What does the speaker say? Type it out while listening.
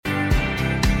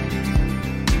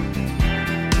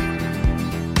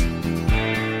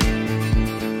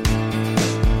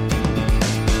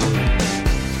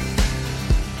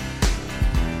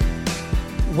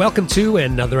Welcome to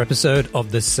another episode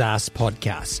of the SaaS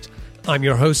Podcast. I'm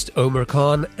your host, Omar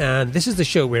Khan, and this is the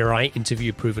show where I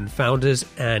interview proven founders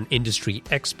and industry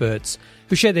experts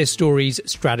who share their stories,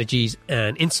 strategies,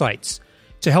 and insights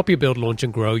to help you build, launch,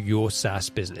 and grow your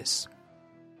SaaS business.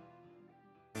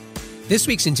 This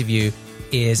week's interview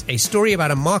is a story about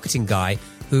a marketing guy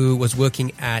who was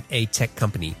working at a tech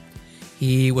company.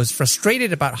 He was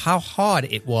frustrated about how hard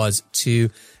it was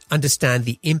to understand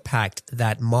the impact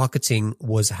that marketing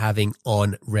was having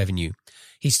on revenue.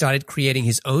 He started creating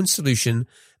his own solution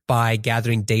by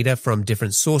gathering data from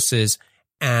different sources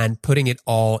and putting it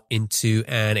all into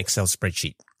an Excel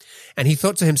spreadsheet. And he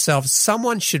thought to himself,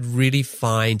 someone should really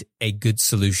find a good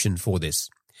solution for this.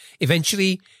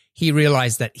 Eventually, he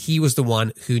realized that he was the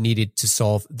one who needed to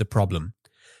solve the problem.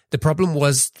 The problem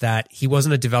was that he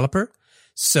wasn't a developer,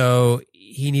 so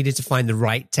he needed to find the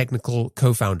right technical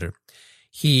co-founder.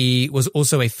 He was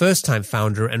also a first-time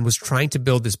founder and was trying to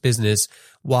build this business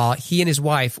while he and his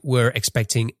wife were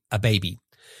expecting a baby.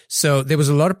 So there was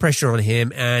a lot of pressure on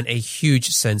him and a huge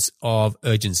sense of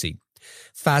urgency.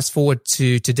 Fast forward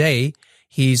to today,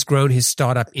 he's grown his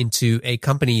startup into a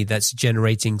company that's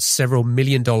generating several $1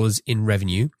 million in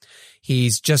revenue.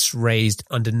 He's just raised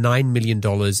under $9 million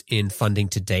in funding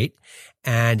to date,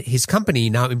 and his company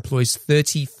now employs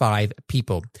 35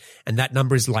 people, and that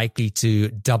number is likely to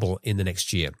double in the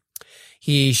next year.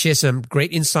 He shares some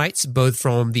great insights, both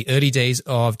from the early days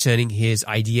of turning his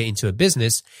idea into a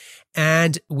business,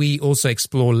 and we also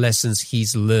explore lessons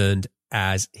he's learned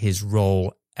as his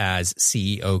role as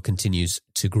CEO continues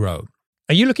to grow.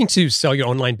 Are you looking to sell your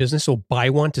online business or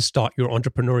buy one to start your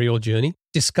entrepreneurial journey?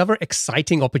 Discover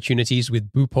exciting opportunities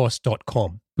with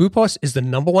boopos.com. Boopos is the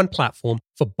 #1 platform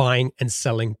for buying and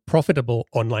selling profitable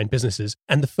online businesses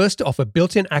and the first to offer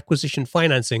built-in acquisition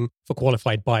financing for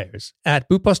qualified buyers. At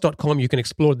boopos.com, you can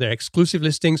explore their exclusive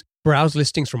listings, browse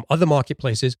listings from other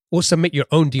marketplaces, or submit your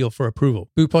own deal for approval.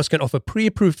 Boopos can offer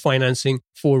pre-approved financing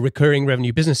for recurring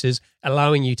revenue businesses,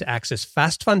 allowing you to access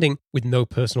fast funding with no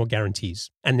personal guarantees.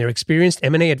 And their experienced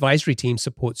M&A advisory team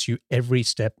supports you every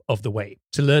step of the way.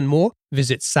 To learn more,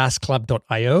 visit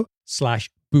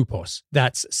saasclub.io/Boopos.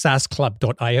 That's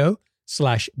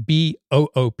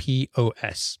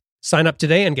saasclub.io/BOOPOS. Sign up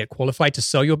today and get qualified to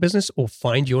sell your business or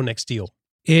find your next deal.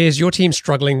 Is your team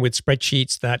struggling with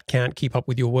spreadsheets that can't keep up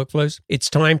with your workflows? It's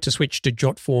time to switch to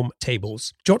JotForm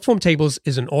Tables. JotForm Tables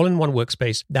is an all-in-one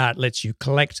workspace that lets you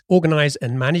collect, organize,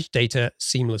 and manage data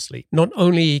seamlessly. Not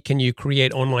only can you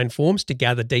create online forms to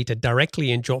gather data directly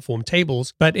in JotForm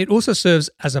Tables, but it also serves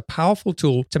as a powerful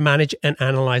tool to manage and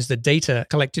analyze the data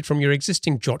collected from your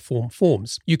existing JotForm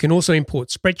forms. You can also import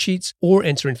spreadsheets or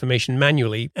enter information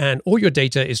manually, and all your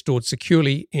data is stored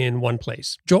securely in one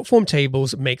place. JotForm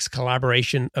Tables makes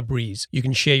collaboration a breeze. You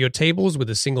can share your tables with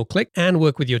a single click and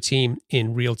work with your team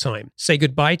in real time. Say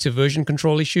goodbye to version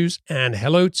control issues and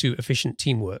hello to efficient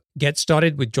teamwork. Get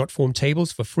started with JotForm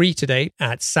Tables for free today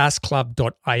at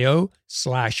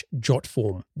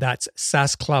saasclub.io/JotForm. That's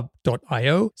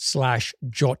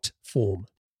saasclub.io/JotForm.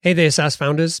 Hey there, SaaS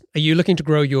founders. Are you looking to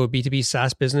grow your B2B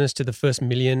SaaS business to the first $1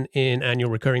 million in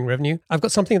annual recurring revenue? I've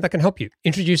got something that can help you.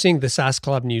 Introducing the SaaS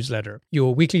Club newsletter,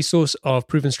 your weekly source of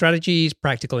proven strategies,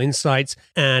 practical insights,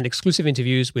 and exclusive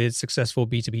interviews with successful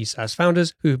B2B SaaS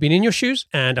founders who've been in your shoes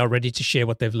and are ready to share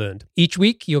what they've learned. Each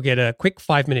week, you'll get a quick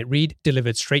 5-minute read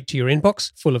delivered straight to your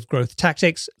inbox, full of growth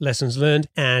tactics, lessons learned,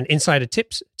 and insider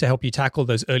tips to help you tackle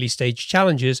those early stage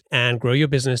challenges and grow your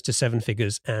business to 7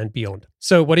 figures and beyond.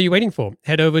 So what are you waiting for?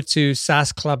 Head over to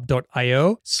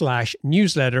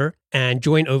saasclub.io/newsletter and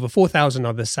join over 4,000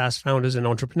 other SaaS founders and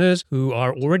entrepreneurs who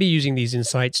are already using these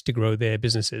insights to grow their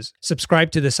businesses. Subscribe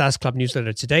to the SaaS Club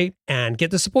newsletter today and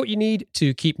get the support you need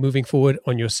to keep moving forward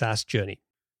on your SaaS journey.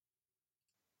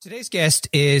 Today's guest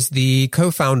is the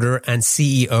co-founder and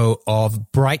CEO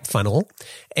of BrightFunnel,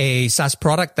 a SaaS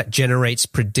product that generates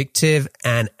predictive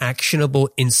and actionable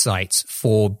insights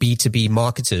for B2B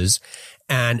marketers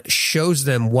and shows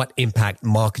them what impact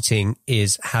marketing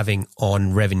is having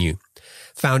on revenue.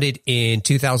 Founded in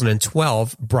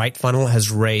 2012, BrightFunnel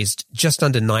has raised just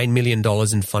under $9 million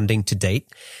in funding to date,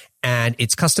 and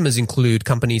its customers include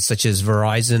companies such as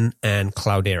Verizon and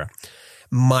Cloudera.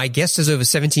 My guest has over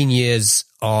 17 years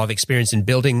of experience in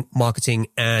building, marketing,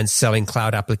 and selling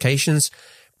cloud applications.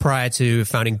 Prior to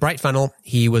founding BrightFunnel,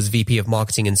 he was VP of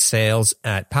Marketing and Sales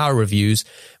at Power Reviews,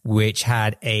 which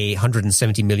had a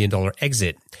 $170 million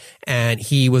exit. And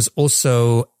he was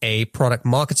also a product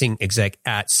marketing exec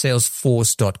at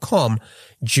Salesforce.com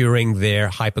during their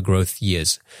hypergrowth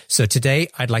years. So today,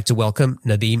 I'd like to welcome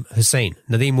Nadim Hossain.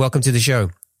 Nadim, welcome to the show.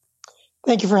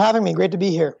 Thank you for having me. Great to be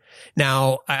here.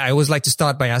 Now, I always like to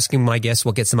start by asking my guests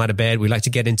what gets them out of bed. We like to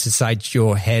get inside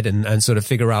your head and sort of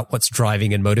figure out what's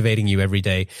driving and motivating you every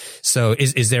day. So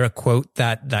is there a quote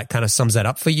that kind of sums that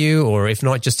up for you? Or if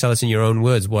not, just tell us in your own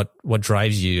words what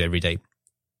drives you every day.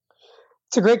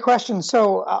 It's a great question.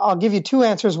 So I'll give you two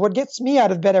answers. What gets me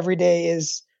out of bed every day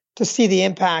is to see the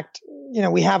impact,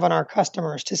 we have on our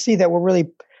customers, to see that we're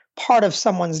really part of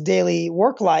someone's daily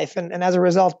work life and as a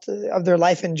result of their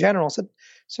life in general.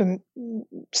 So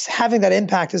having that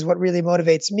impact is what really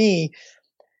motivates me.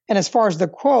 And as far as the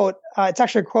quote, it's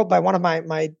actually a quote by one of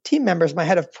my team members, my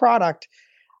head of product.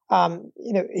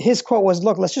 His quote was,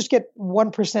 "Look, let's just get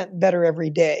 1% better every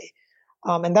day."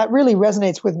 And that really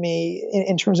resonates with me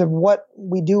in terms of what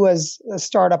we do as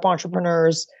startup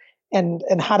entrepreneurs and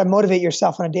how to motivate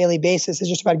yourself on a daily basis is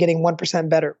just about getting 1%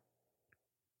 better.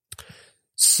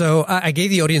 So I gave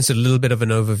the audience a little bit of an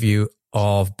overview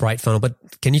of BrightFunnel, but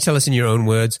can you tell us in your own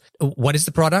words, what is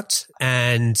the product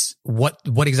and what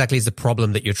exactly is the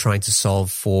problem that you're trying to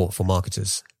solve for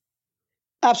marketers?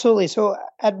 Absolutely. So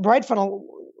at BrightFunnel,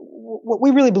 what we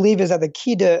really believe is that the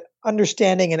key to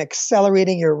understanding and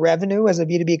accelerating your revenue as a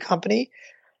B2B company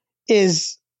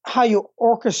is how you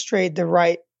orchestrate the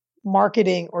right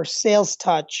marketing or sales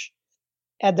touch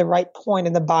at the right point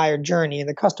in the buyer journey, in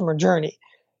the customer journey.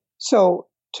 So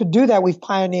to do that, we've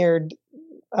pioneered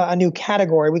a new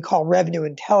category we call revenue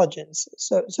intelligence.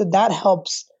 So that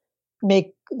helps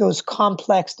make those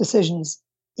complex decisions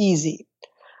easy.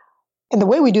 And the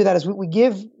way we do that is we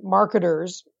give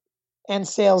marketers and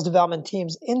sales development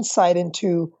teams insight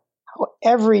into how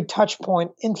every touch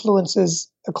point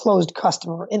influences a closed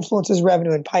customer, influences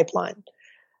revenue and pipeline.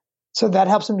 So that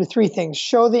helps them do three things: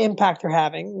 show the impact they're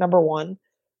having, number one,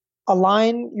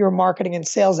 align your marketing and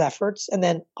sales efforts, and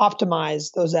then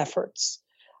optimize those efforts.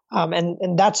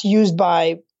 And that's used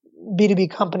by B2B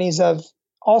companies of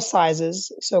all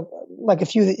sizes. So like a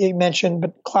few that you mentioned,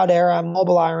 but Cloudera,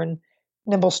 Mobile Iron,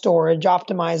 Nimble Storage,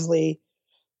 Optimizely,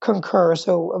 Concur.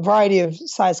 So a variety of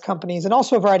size companies and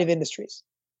also a variety of industries.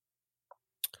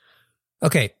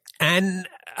 Okay. And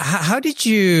how did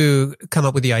you come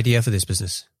up with the idea for this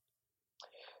business?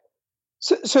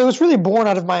 So it was really born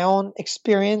out of my own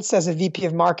experience as a VP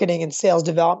of marketing and sales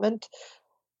development.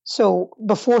 So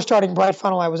before starting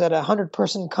BrightFunnel, I was at a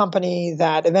 100-person company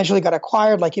that eventually got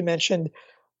acquired, like you mentioned.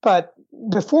 But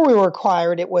before we were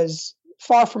acquired, it was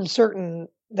far from certain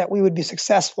that we would be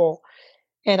successful.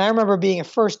 And I remember being a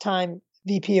first-time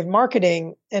VP of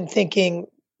marketing and thinking,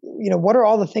 what are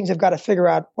all the things I've got to figure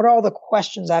out? What are all the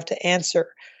questions I have to answer?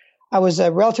 I was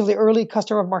a relatively early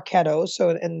customer of Marketo, so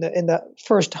in the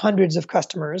first hundreds of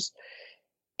customers.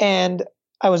 And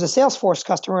I was a Salesforce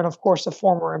customer and, of course, a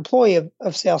former employee of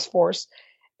Salesforce.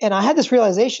 And I had this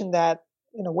realization that,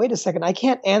 wait a second, I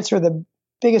can't answer the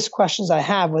biggest questions I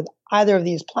have with either of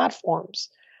these platforms.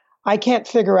 I can't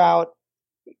figure out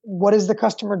what is the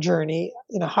customer journey,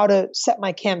 how to set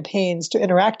my campaigns to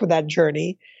interact with that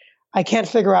journey. I can't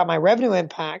figure out my revenue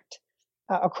impact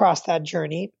across that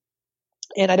journey.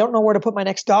 And I don't know where to put my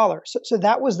next dollar. So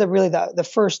that was really the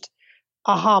first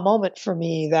aha moment for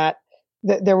me that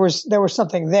there was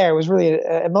something there. It was really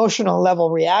an emotional level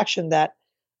reaction that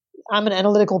I'm an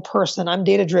analytical person. I'm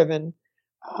data driven,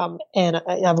 and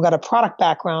I've got a product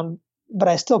background, but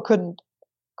I still couldn't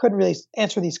really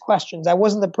answer these questions. I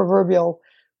wasn't the proverbial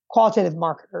qualitative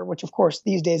marketer, which of course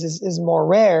these days is more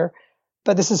rare.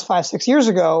 But this is 5-6 years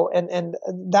ago, and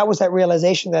that was that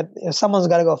realization that someone's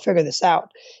got to go figure this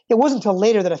out. It wasn't until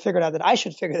later that I figured out that I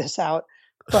should figure this out.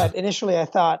 But initially, I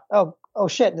thought, oh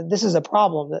shit, this is a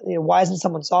problem. Why isn't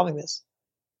someone solving this?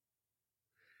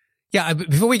 Yeah,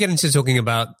 before we get into talking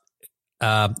about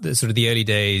the early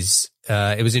days,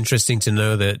 it was interesting to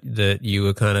know that you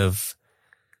were kind of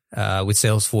with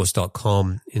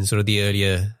Salesforce.com in sort of the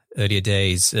earlier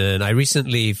days. And I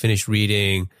recently finished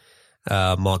reading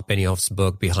Mark Benioff's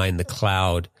book, Behind the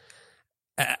Cloud.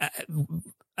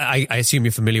 I assume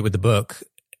you're familiar with the book.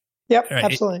 Yep,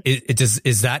 absolutely.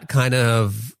 Is that kind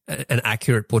of an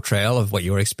accurate portrayal of what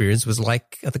your experience was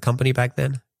like at the company back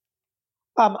then?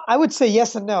 I would say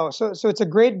yes and no. So it's a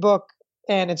great book,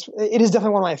 and it is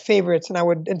definitely one of my favorites. And I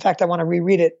want to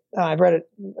reread it. I've read it,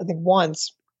 I think,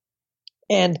 once,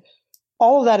 and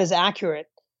all of that is accurate,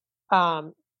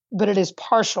 but it is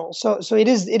partial. So it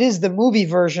is the movie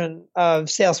version of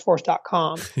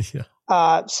Salesforce.com.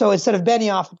 Yeah. So instead of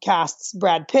Benioff, it casts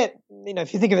Brad Pitt.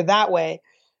 If you think of it that way.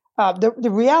 The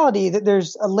reality that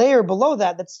there's a layer below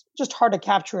that's just hard to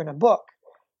capture in a book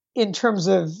in terms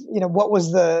of, what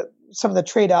was some of the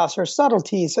trade-offs or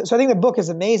subtleties. So I think the book is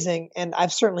amazing, and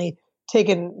I've certainly took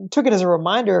it as a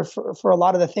reminder for a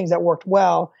lot of the things that worked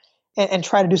well and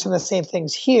try to do some of the same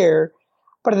things here.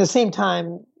 But at the same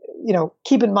time,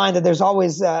 keep in mind that there's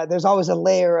always a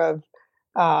layer of,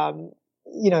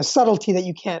 subtlety that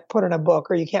you can't put in a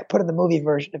book or you can't put in the movie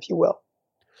version, if you will.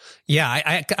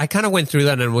 Yeah, I kind of went through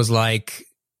that and was like,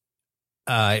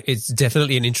 it's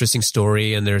definitely an interesting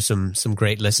story and there's some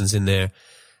great lessons in there.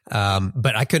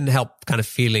 But I couldn't help kind of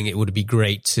feeling it would be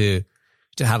great to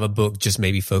have a book just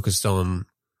maybe focused on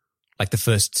like the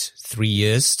first 3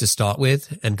 years to start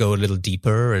with and go a little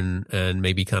deeper and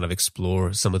maybe kind of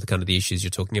explore some of the kind of the issues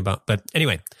you're talking about. But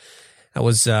anyway, I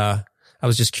was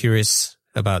just curious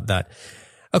about that.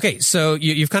 Okay. So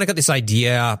you've kind of got this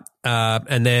idea,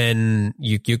 and then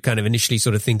you kind of initially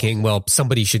sort of thinking, well,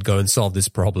 somebody should go and solve this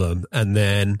problem. And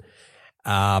then,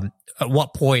 at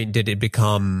what point did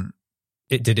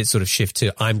it sort of shift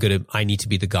to, I need to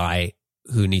be the guy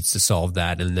who needs to solve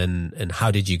that? And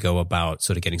how did you go about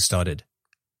sort of getting started?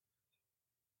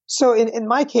 So in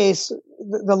my case,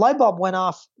 the light bulb went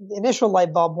off, the initial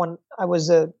light bulb when I was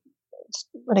an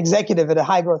executive at a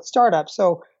high growth startup.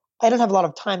 So I didn't have a lot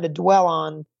of time to dwell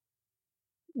on,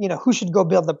 who should go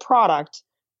build the product.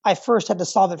 I first had to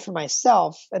solve it for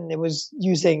myself, and it was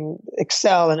using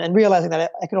Excel and realizing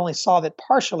that I could only solve it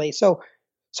partially. So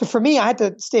for me, I had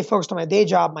to stay focused on my day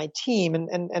job, my team,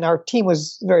 and our team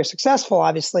was very successful,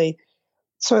 obviously.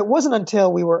 So it wasn't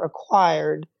until we were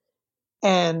acquired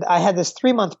and I had this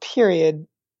 3-month period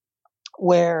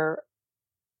where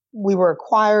we were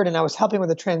acquired and I was helping with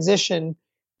the transition,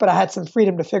 but I had some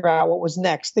freedom to figure out what was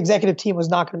next. The executive team was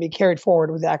not going to be carried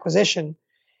forward with the acquisition.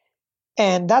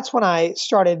 And that's when I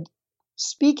started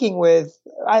speaking with,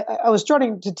 I was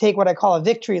starting to take what I call a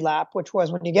victory lap, which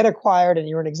was when you get acquired and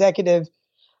you're an executive,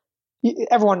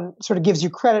 everyone sort of gives you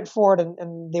credit for it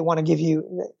and they want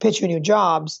to pitch you new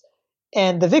jobs.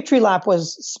 And the victory lap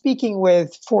was speaking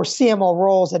for CMO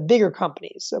roles at bigger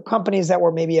companies. So companies that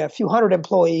were maybe a few hundred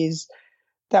employees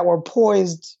that were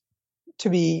poised to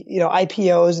be,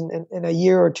 IPOs in a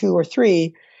year or 2 or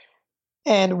 3.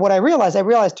 And what I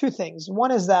realized 2 things.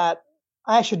 One is that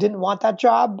I actually didn't want that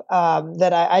job,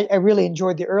 that I really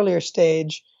enjoyed the earlier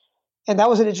stage. And that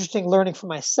was an interesting learning for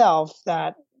myself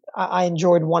that I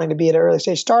enjoyed wanting to be at an early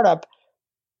stage startup.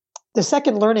 The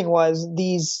second learning was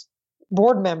these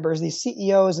board members, these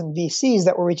CEOs and VCs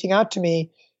that were reaching out to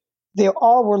me, they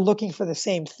all were looking for the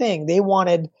same thing. They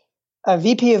wanted a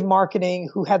VP of marketing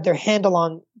who had their handle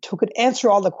on, who could answer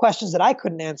all the questions that I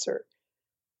couldn't answer.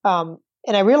 And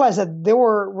I realized that they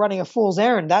were running a fool's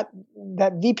errand. That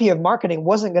VP of marketing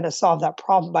wasn't going to solve that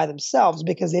problem by themselves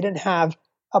because they didn't have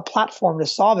a platform to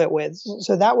solve it with.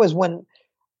 So that was when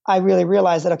I really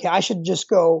realized that, okay, I should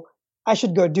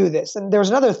go do this. And there was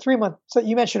another 3-month. So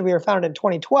you mentioned we were founded in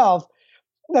 2012.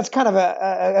 That's kind of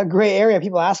a gray area.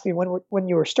 People ask me when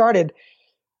you were started.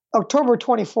 October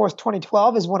 24th,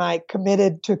 2012 is when I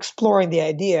committed to exploring the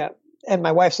idea. And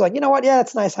my wife's like, you know what? Yeah,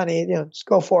 that's nice, honey. Just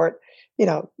go for it.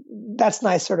 That's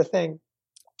nice sort of thing.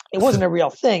 It wasn't a real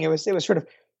thing. It was sort of,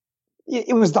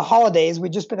 it was the holidays.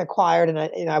 We'd just been acquired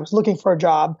and I was looking for a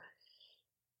job.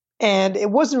 And it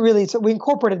wasn't really, so we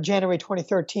incorporated January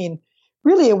 2013.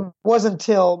 Really, it wasn't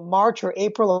until March or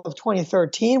April of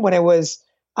 2013 when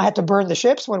I had to burn the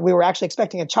ships, when we were actually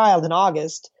expecting a child in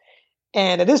August.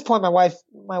 And at this point, my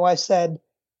wife said,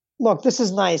 look, this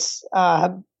is nice,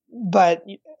 but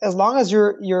as long as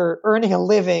you're earning a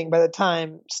living by the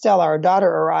time Stella, our daughter,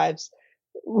 arrives,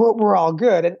 we're all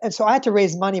good. And so I had to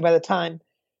raise money by the time,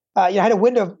 I had a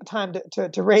window of time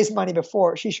to raise money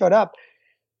before she showed up.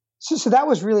 So that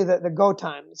was really the go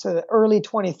time. So the early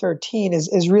 2013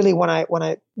 is really when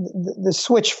the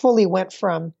switch fully went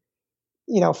from,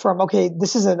 okay,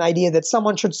 this is an idea that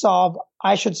someone should solve,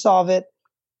 I should solve it.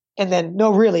 And then,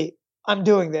 no, really, I'm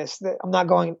doing this. I'm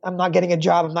not getting a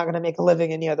job. I'm not going to make a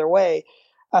living any other way.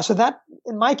 So that,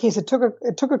 in my case, it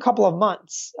took a couple of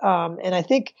months. And I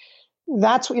think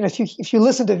that's, if you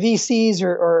listen to VCs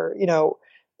or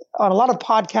on a lot of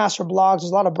podcasts or blogs,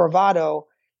 there's a lot of bravado.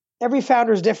 Every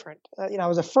founder is different. I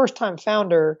was a first-time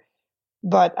founder,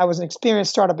 but I was an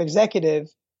experienced startup executive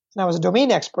and I was a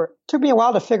domain expert. It took me a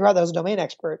while to figure out that I was a domain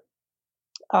expert.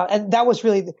 And that was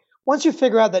really, once you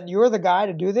figure out that you're the guy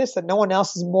to do this, that no one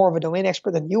else is more of a domain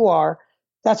expert than you are,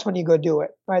 that's when you go do it,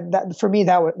 right? For me,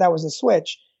 that was a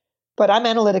switch. But I'm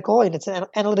analytical and it's an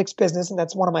analytics business and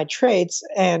that's one of my traits.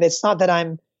 And it's not that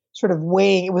I'm sort of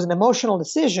weighing, it was an emotional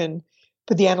decision,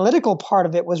 but the analytical part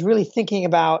of it was really thinking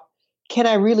about, can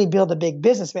I really build a big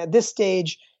business? At this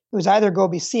stage, it was either go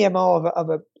be CMO of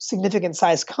a significant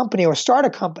size company or start a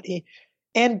company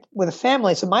and with a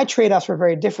family. So my trade-offs were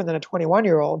very different than a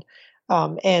 21-year-old.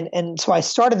 And so I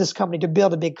started this company to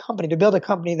build a big company, to build a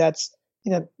company that's,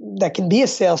 that can be a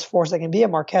Salesforce, that can be a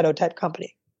Marketo type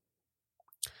company.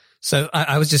 So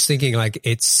I was just thinking, like,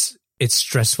 it's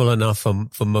stressful enough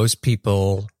for most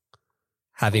people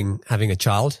having a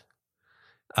child,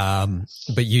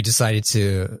 but you decided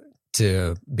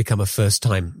to become a first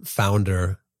time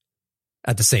founder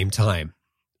at the same time,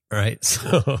 right?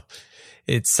 So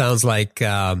it sounds like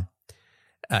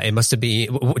it must have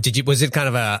been. Was it kind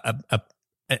of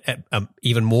a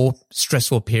even more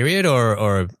stressful period, or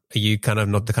are you kind of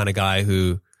not the kind of guy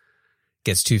who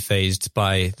gets too phased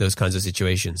by those kinds of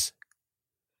situations?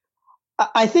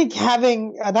 I think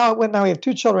having now we have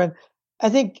two children. I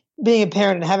think being a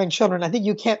parent and having children, I think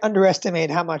you can't underestimate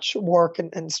how much work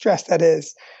and stress that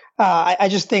is. I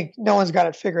just think no one's got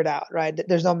it figured out, right?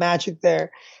 There's no magic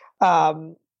there.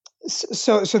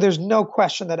 So there's no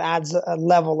question that adds a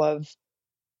level of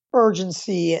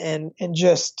urgency and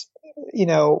just,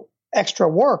 extra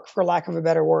work, for lack of a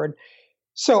better word.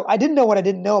 So I didn't know what I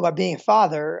didn't know about being a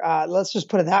father. Let's just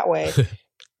put it that way.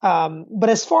 But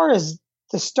as far as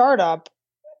the startup,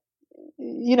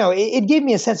 it gave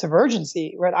me a sense of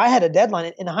urgency, right? I had a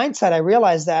deadline. In hindsight, I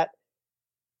realized that,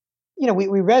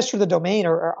 we registered the domain,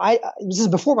 this is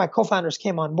before my co-founders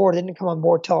came on board. They didn't come on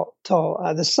board till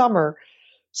the summer.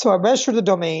 So I registered the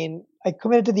domain. I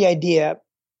committed to the idea,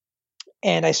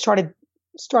 and I starting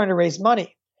to raise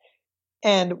money.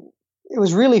 And it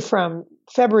was really from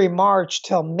February, March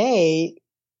till May.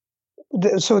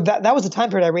 So that was the time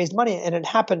period I raised money, and it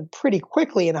happened pretty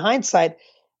quickly. In hindsight,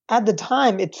 at the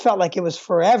time, it felt like it was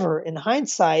forever. In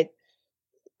hindsight,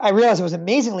 I realized it was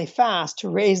amazingly fast to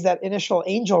raise that initial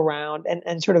angel round,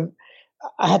 and sort of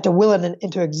I had to will it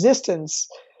into existence.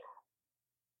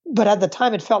 But at the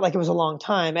time, it felt like it was a long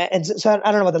time. And so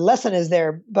I don't know what the lesson is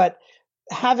there, but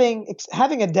having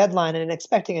a deadline and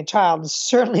expecting a child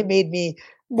certainly made me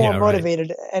more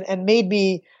motivated, and made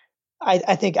me,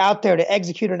 I think, out there to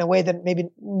execute in a way that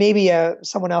maybe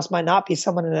someone else might not be.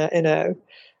 Someone in a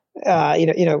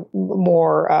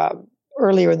more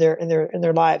earlier in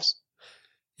their lives.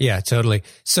 Yeah, totally.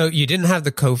 So you didn't have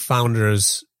the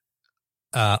co-founders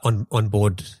on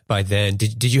board by then.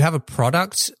 Did you have a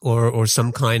product or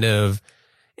some kind of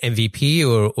MVP,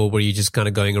 or were you just kind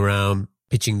of going around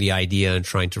pitching the idea and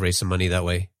trying to raise some money that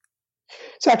way?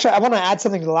 So actually, I want to add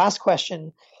something to the last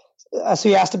question. So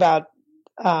you asked about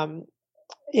how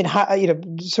did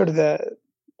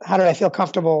I feel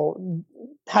comfortable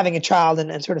having a child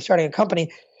and sort of starting a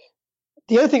company.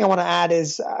 The other thing I want to add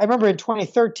is I remember in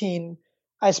 2013,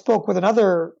 I spoke with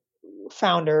another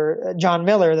founder, John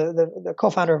Miller, the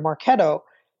co-founder of Marketo.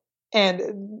 And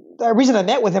the reason I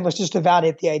met with him was just to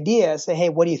validate the idea, say, hey,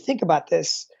 what do you think about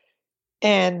this?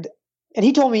 And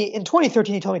he told me in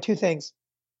 2013, he told me two things.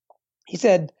 He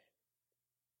said,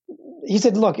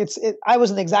 look, I was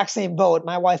in the exact same boat.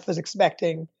 My wife was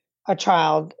expecting a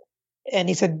child. And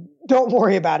he said, don't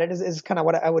worry about it, is kind of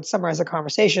what I would summarize the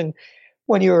conversation.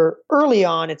 When you're early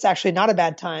on, it's actually not a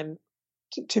bad time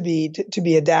to be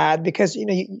a dad, because,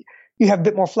 you have a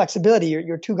bit more flexibility.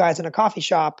 You're two guys in a coffee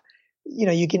shop.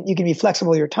 You can be flexible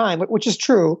with your time, which is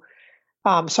true.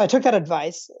 So I took that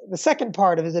advice. The second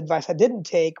part of his advice I didn't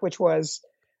take, which was,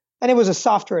 and it was a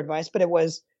softer advice, but it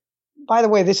was, by the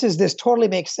way, this totally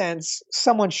makes sense.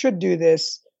 Someone should do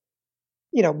this.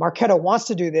 Marketo wants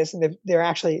to do this, and they're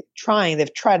actually trying.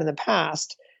 They've tried in the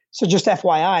past. So just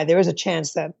FYI, there is a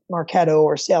chance that Marketo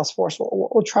or Salesforce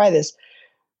will try this.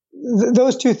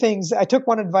 Those two things, I took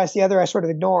one advice, the other I sort of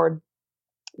ignored.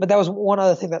 But that was one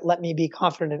other thing that let me be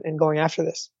confident in going after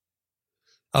this.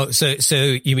 Oh, so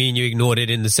you mean you ignored it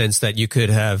in the sense that you could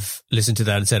have listened to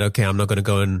that and said, okay, I'm not going to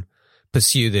go and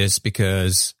pursue this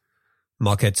because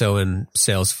Marketo and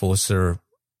Salesforce are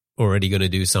already going to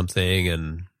do something,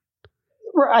 and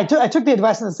I took the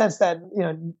advice in the sense that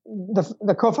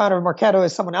the co-founder of Marketo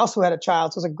is someone else who had a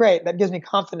child, so it was great. That gives me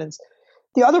confidence.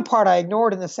 The other part I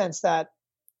ignored in the sense that,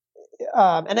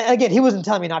 and again, he wasn't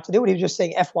telling me not to do it. He was just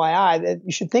saying, FYI, that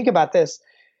you should think about this.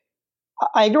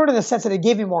 I ignored it in the sense that it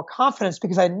gave me more confidence,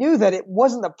 because I knew that it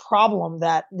wasn't the problem,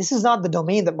 that this is not the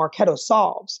domain that Marketo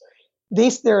solves.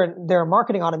 They're a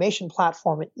marketing automation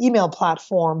platform, an email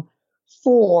platform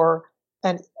for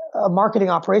a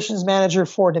marketing operations manager,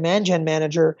 for a demand gen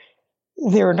manager.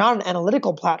 They're not an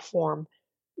analytical platform.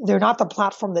 They're not the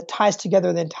platform that ties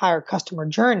together the entire customer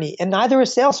journey, and neither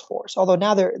is Salesforce. Although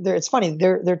now it's funny,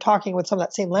 they're talking with some of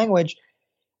that same language,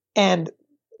 and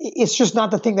it's just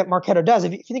not the thing that Marketo does.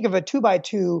 If you think of a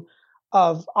 2x2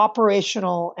 of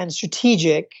operational and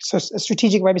strategic, so a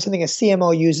strategic might be something a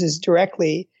CMO uses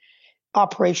directly.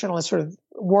 Operational is sort of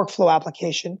workflow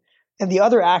application, and the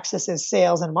other axis is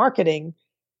sales and marketing.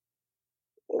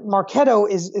 Marketo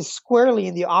is squarely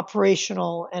in the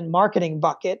operational and marketing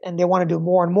bucket, and they want to do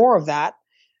more and more of that.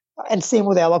 And same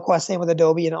with Eloqua, same with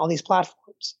Adobe and all these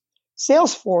platforms.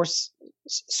 Salesforce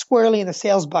squarely in the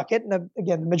sales bucket, and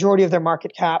again, the majority of their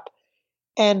market cap.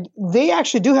 And they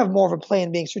actually do have more of a play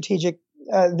in being strategic.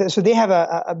 So they have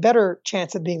a better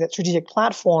chance of being that strategic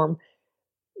platform.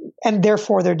 And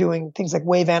therefore, they're doing things like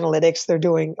wave analytics. They're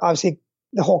doing, obviously,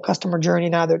 the whole customer journey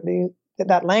now,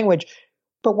 that language.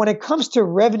 But when it comes to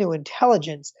revenue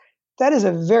intelligence, that is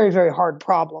a very, very hard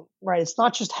problem, right? It's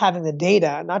not just having the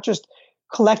data, not just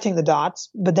collecting the dots,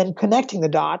 but then connecting the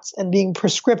dots and being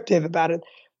prescriptive about it.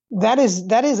 That is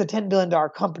a $10 billion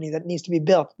company that needs to be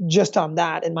built just on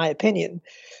that, in my opinion.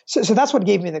 So that's what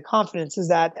gave me the confidence, is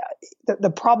that the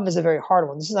problem is a very hard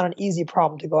one. This is not an easy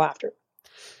problem to go after.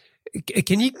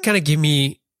 Can you kind of give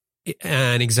me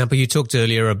an example? You talked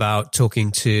earlier about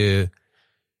talking to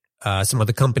some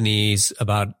other companies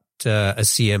about a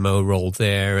CMO role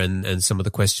there and some of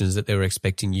the questions that they were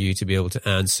expecting you to be able to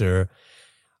answer.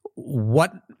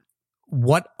 What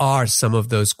are some of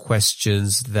those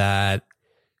questions that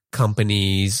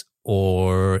companies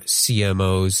or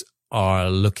CMOs are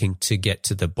looking to get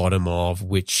to the bottom of,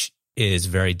 which is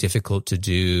very difficult to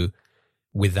do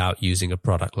without using a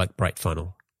product like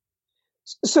BrightFunnel?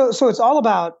 So it's all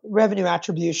about revenue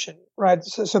attribution, right?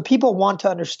 So people want to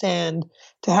understand,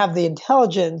 to have the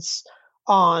intelligence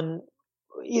on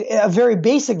a very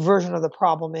basic version of the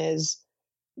problem is,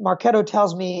 Marketo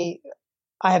tells me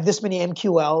I have this many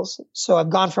MQLs. So I've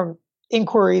gone from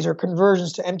inquiries or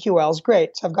conversions to MQLs.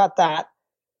 Great. So I've got that.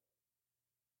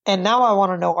 And now I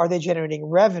want to know, are they generating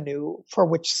revenue for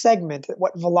which segment, at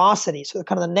what velocity? So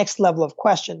kind of the next level of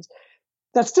questions.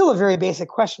 That's still a very basic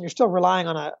question. You're still relying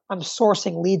on I'm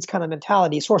sourcing leads kind of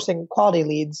mentality, sourcing quality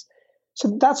leads.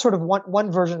 So that's sort of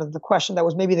one version of the question that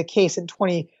was maybe the case in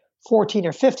 2014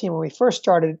 or 15 when we first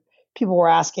started. People were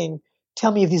asking,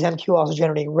 tell me if these MQLs are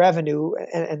generating revenue,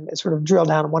 and sort of drill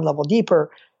down one level deeper.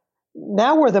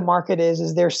 Now where the market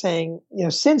is they're saying,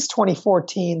 since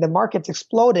 2014, the market's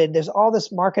exploded. There's all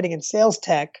this marketing and sales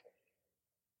tech.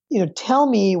 Tell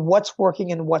me what's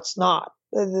working and what's not.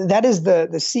 That is the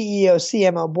CEO,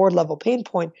 CMO, board level pain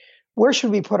point. Where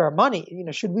should we put our money?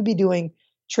 Should we be doing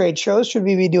trade shows? Should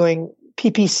we be doing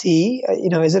PPC?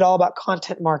 Is it all about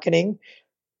content marketing?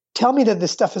 Tell me that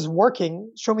this stuff is working.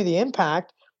 Show me the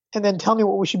impact, and then tell me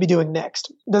what we should be doing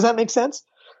next. Does that make sense?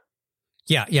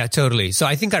 Yeah, totally. So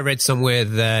I think I read somewhere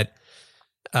that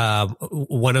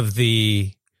one of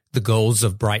the goals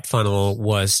of BrightFunnel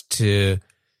was to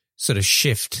sort of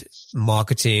shift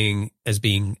marketing as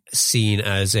being seen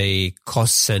as a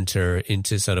cost center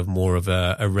into sort of more of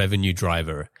a revenue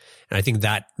driver. And I think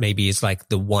that maybe is like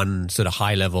the one sort of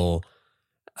high level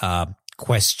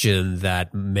question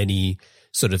that many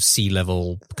sort of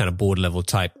C-level, kind of board level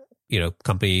type,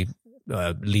 company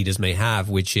leaders may have,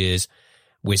 which is,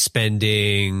 we're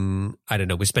spending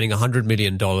 $100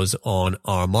 million on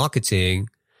our marketing.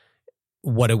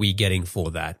 What are we getting for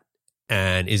that?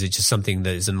 And is it just something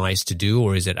that is nice to do,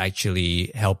 or is it actually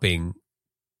helping,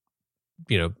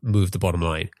 move the bottom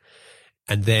line?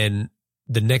 And then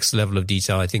the next level of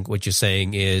detail, I think what you're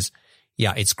saying is,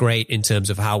 yeah, it's great in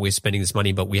terms of how we're spending this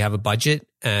money, but we have a budget,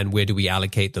 and where do we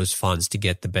allocate those funds to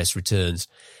get the best returns?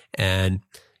 And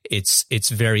it's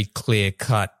very clear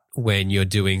cut when you're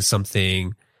doing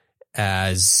something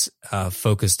as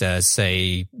focused as,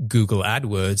 say, Google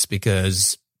AdWords,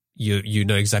 because you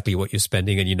know exactly what you're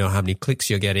spending and you know how many clicks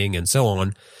you're getting and so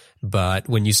on. But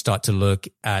when you start to look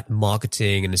at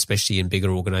marketing, and especially in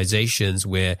bigger organizations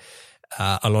where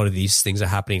a lot of these things are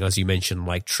happening, as you mentioned,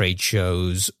 like trade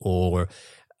shows or,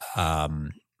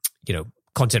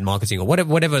 content marketing or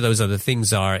whatever those other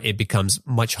things are, it becomes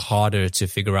much harder to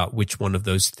figure out which one of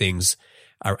those things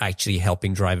are actually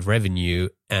helping drive revenue,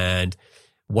 and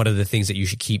what are the things that you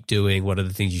should keep doing, what are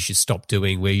the things you should stop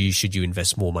doing, where should you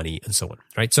invest more money, and so on,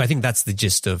 right? So I think that's the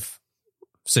gist of,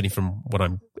 certainly from what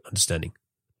I'm understanding.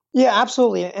 Yeah,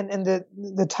 absolutely. And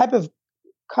the type of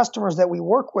customers that we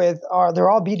work with they're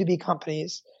all B2B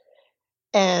companies.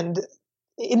 And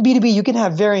in B2B, you can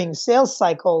have varying sales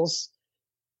cycles,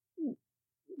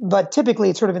 but typically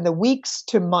it's sort of in the weeks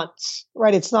to months,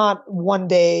 right? It's not one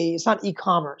day, it's not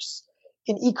e-commerce.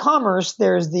 In e-commerce,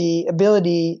 there's the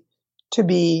ability to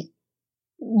be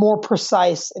more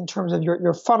precise in terms of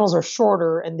your funnels are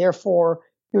shorter, and therefore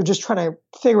you're just trying to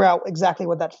figure out exactly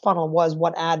what that funnel was,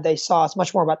 what ad they saw. It's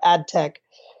much more about ad tech.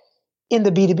 In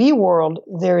the B2B world,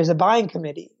 there is a buying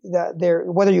committee.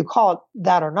 Whether you call it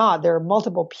that or not, there are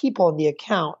multiple people in the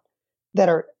account that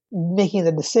are making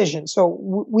the decision.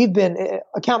 So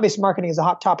account-based marketing is a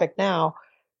hot topic now,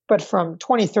 but from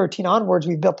 2013 onwards,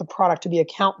 we've built the product to be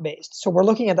account-based. So we're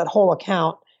looking at that whole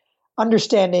account,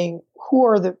 understanding who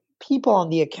are the people on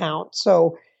the account.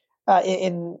 So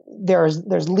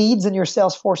There's leads in your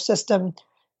Salesforce system.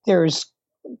 There's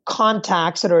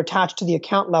contacts that are attached to the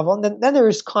account level, and then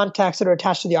there's contacts that are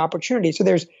attached to the opportunity. So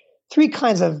there's three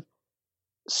kinds of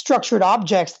structured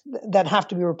objects that have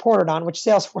to be reported on, which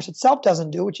Salesforce itself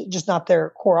doesn't do, which is just not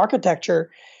their core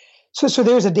architecture. So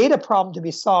there's a data problem to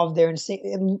be solved there,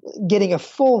 and getting a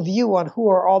full view on who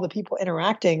are all the people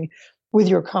interacting with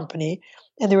your company,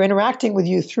 and they're interacting with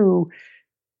you through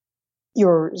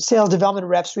your sales development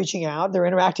reps reaching out. They're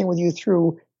interacting with you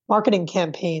through marketing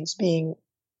campaigns being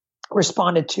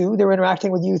responded to. They're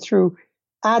interacting with you through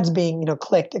ads being,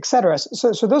 clicked, et cetera.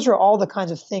 So those are all the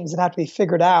kinds of things that have to be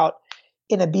figured out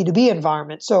in a B2B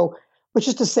environment. So, which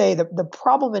is to say that the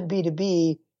problem in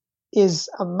B2B is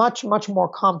a much, much more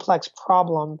complex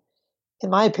problem, in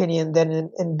my opinion, than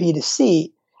in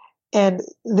B2C. And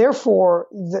therefore,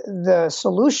 the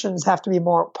solutions have to be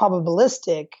more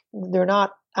probabilistic. They're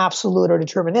not absolute or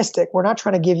deterministic. We're not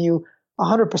trying to give you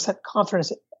 100%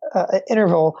 confidence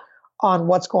interval on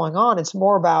what's going on. It's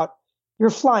more about you're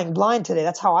flying blind today.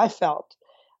 That's how I felt.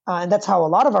 And that's how a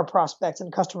lot of our prospects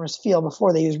and customers feel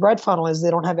before they use BrightFunnel, is they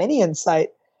don't have any insight.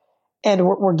 And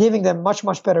we're giving them much,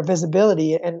 much better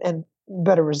visibility and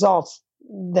better results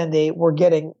than they were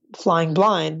getting flying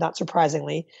blind, not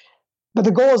surprisingly. But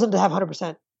the goal isn't to have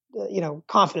 100%,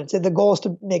 confidence. The goal is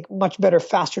to make much better,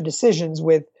 faster decisions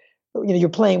with, you're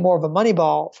playing more of a money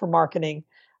ball for marketing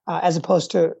as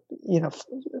opposed to,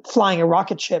 flying a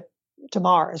rocket ship to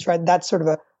Mars, right? That's sort of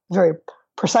a very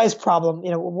precise problem.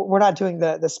 We're not doing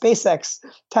the SpaceX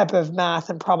type of math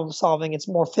and problem solving. It's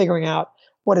more figuring out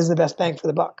what is the best bang for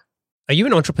the buck. Are you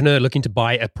an entrepreneur looking to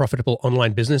buy a profitable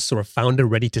online business or a founder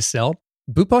ready to sell?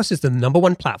 Boopos is the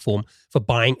 #1 platform for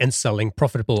buying and selling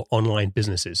profitable online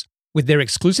businesses. With their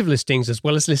exclusive listings, as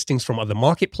well as listings from other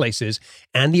marketplaces,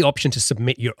 and the option to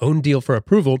submit your own deal for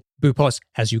approval, Boopos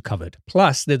has you covered.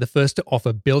 Plus, they're the first to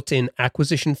offer built-in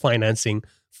acquisition financing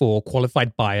for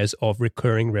qualified buyers of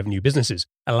recurring revenue businesses,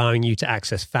 allowing you to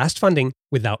access fast funding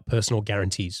without personal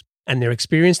guarantees. And their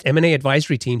experienced M&A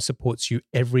advisory team supports you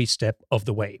every step of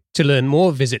the way. To learn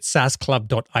more, visit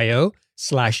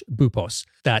saasclub.io/Boopos.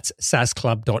 That's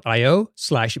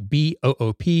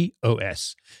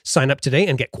saasclub.io/BOOPOS. Sign up today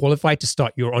and get qualified to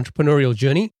start your entrepreneurial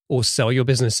journey or sell your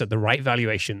business at the right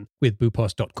valuation with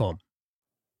Boopos.com.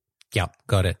 Yeah,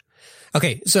 got it.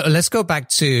 Okay, so let's go back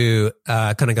to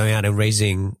kind of going out and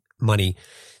raising money.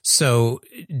 So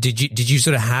did you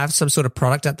sort of have some sort of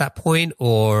product at that point,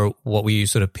 or what were you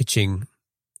sort of pitching?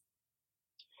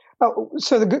 Oh,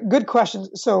 so the good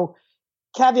question. So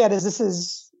caveat is this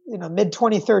is mid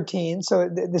 2013. So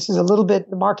this is a little bit,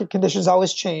 the market conditions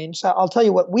always change. So I'll tell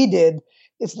you what we did.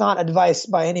 It's not advice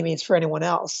by any means for anyone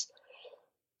else.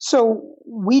 So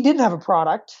we didn't have a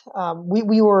product.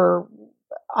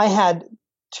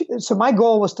 So my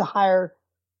goal was to hire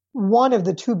one of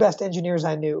the two best engineers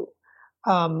I knew.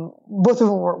 Both of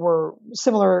them were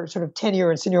similar sort of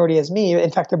tenure and seniority as me. In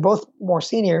fact, they're both more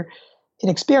senior in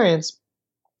experience.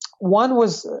 One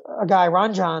was a guy,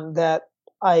 Ranjan, that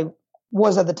I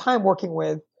was at the time working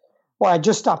with, or I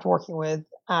just stopped working with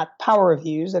at Power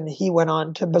Reviews, and he went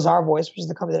on to Bazaar Voice, which is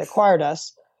the company that acquired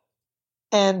us.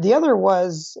 And the other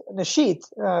was Nishit,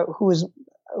 who was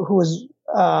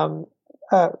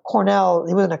Cornell.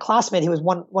 He wasn't a classmate. He was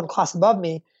one class above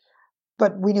me,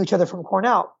 but we knew each other from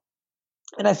Cornell.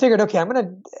 And I figured, okay,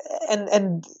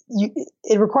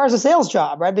 it requires a sales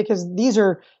job, right? Because these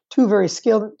are two very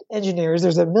skilled engineers.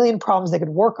 There's a million problems they could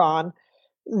work on.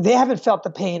 They haven't felt the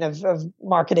pain of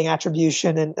marketing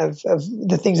attribution and of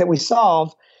the things that we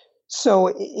solve. So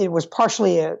it was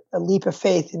partially a leap of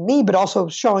faith in me, but also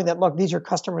showing that, look, these are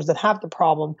customers that have the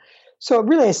problem. So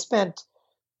really I spent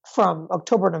from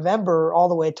October, November, all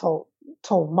the way till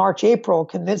March, April,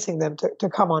 convincing them to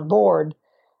come on board.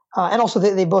 And also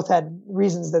they both had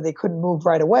reasons that they couldn't move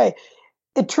right away.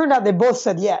 It turned out they both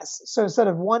said yes. So instead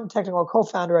of one technical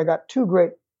co-founder, I got two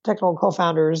great technical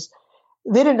co-founders.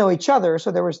 They didn't know each other,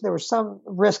 so there was some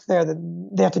risk there that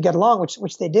they had to get along,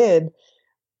 which they did.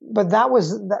 But that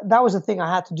was the thing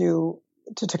I had to do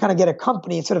to kind of get a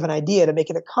company instead of an idea, to make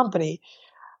it a company.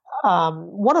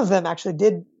 One of them actually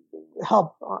did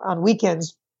help on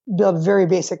weekends build very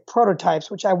basic prototypes,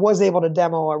 which I was able to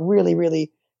demo a really,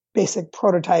 really basic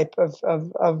prototype of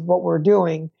what we're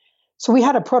doing. So we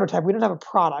had a prototype. We didn't have a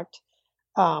product.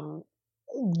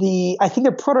 I think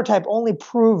the prototype only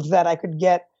proved that I could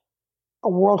get a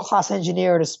world-class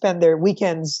engineer to spend their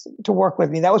weekends to work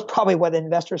with me. That was probably what the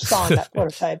investors saw in that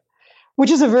prototype, which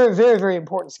is a very, very, very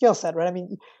important skill set, right? I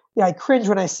mean, I cringe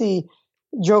when I see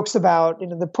jokes about,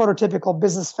 the prototypical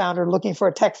business founder looking for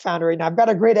a tech founder. I've got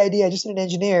a great idea, I just need an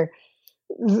engineer.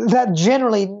 that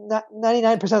generally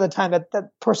 99% of the time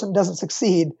that person doesn't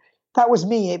succeed. That was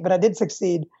me, but I did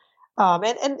succeed.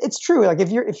 And it's true. Like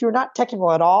if you're not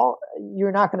technical at all,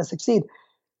 you're not going to succeed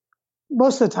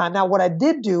most of the time. Now, what I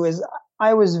did do is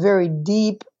I was very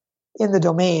deep in the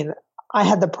domain. I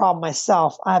had the problem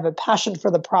myself. I have a passion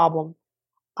for the problem.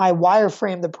 I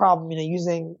wireframed the problem,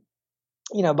 using,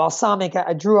 Balsamic.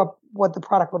 I drew up what the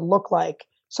product would look like.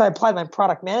 So I applied my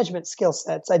product management skill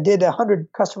sets. I did 100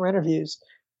 customer interviews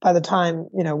by the time,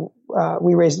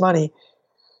 we raised money.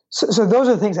 So those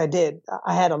are the things I did.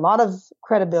 I had a lot of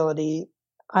credibility.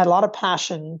 I had a lot of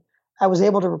passion. I was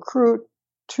able to recruit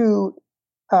two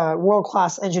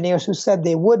world-class engineers who said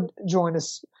they would join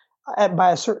us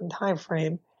by a certain time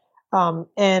frame.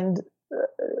 Those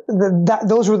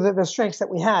were the strengths that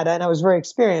we had. And I was very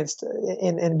experienced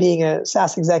in being a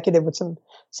SaaS executive with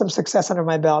some success under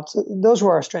my belt. So those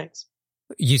were our strengths.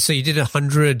 So you did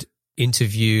 100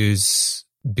 interviews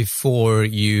before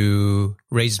you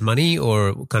raised money,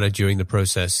 or kind of during the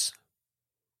process?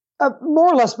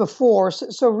 More or less before.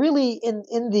 So really in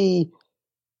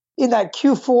that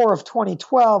Q4 of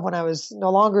 2012, when I was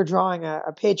no longer drawing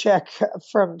a paycheck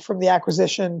from the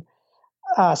acquisition,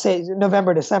 say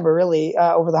November, December, really,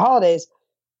 over the holidays,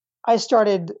 I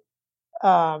started,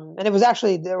 and it was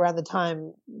actually around the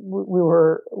time we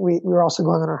were also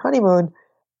going on our honeymoon.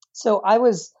 So I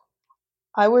was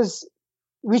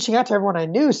reaching out to everyone I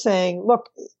knew saying, look,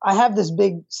 I have this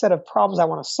big set of problems I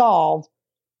want to solve.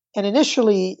 And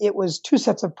initially it was two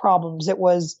sets of problems. It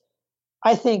was,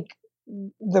 I think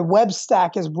the web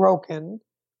stack is broken,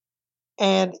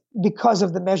 and because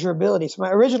of the measurability. So my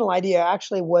original idea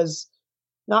actually was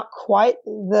not quite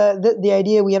the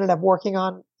idea we ended up working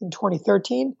on in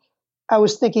 2013. I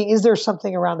was thinking, is there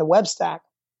something around the web stack,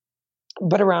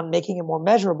 but around making it more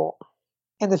measurable?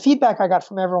 And the feedback I got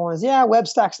from everyone is, yeah, web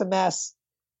stack's a mess,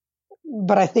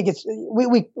 but I think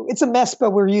it's a mess,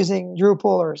 but we're using Drupal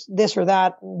or this or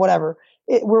that, whatever.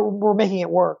 We're making it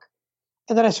work.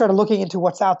 And then I started looking into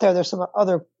what's out there. There's some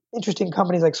other interesting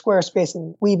companies like Squarespace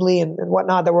and Weebly and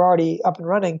whatnot that were already up and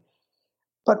running.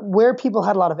 But where people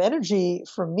had a lot of energy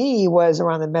for me was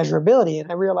around the measurability.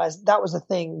 And I realized that was the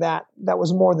thing that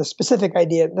was more the specific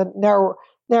idea,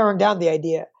 narrowing down the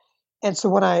idea. And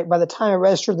so by the time I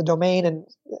registered the domain and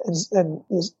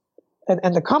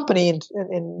the company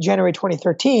in January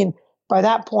 2013, by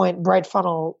that point,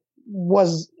 BrightFunnel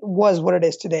was what it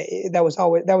is today. That was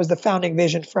the founding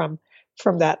vision from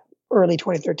that early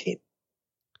 2013.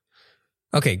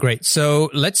 Okay, great. So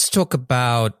let's talk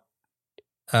about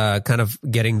kind of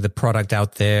getting the product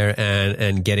out there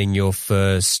and getting your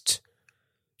first,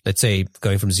 let's say,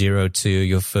 going from 0 to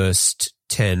your first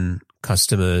 10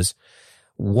 customers.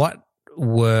 What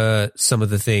were some of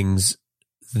the things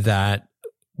that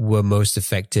were most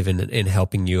effective in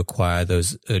helping you acquire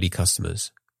those early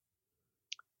customers?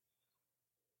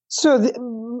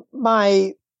 So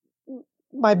my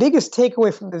biggest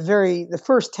takeaway from the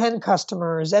first 10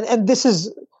 customers, and this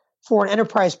is for an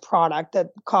enterprise product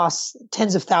that costs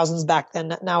tens of thousands back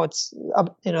then. Now it's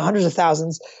up, hundreds of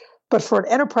thousands. But for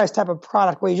an enterprise type of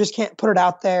product where you just can't put it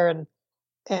out there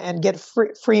and get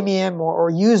freemium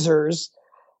or users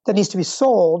that needs to be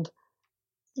sold,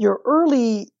 your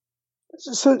early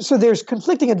so there's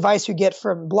conflicting advice you get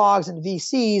from blogs and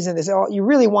VCs, and you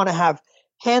really want to have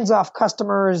hands-off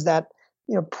customers that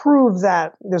prove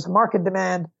that there's a market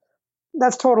demand.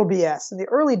 That's total BS. In the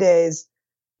early days,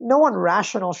 no one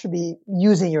rational should be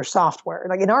using your software.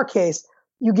 Like in our case,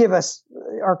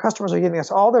 our customers are giving us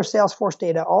all their Salesforce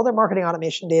data, all their marketing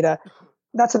automation data.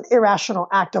 That's an irrational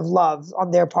act of love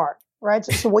on their part, right?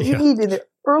 So what you need in the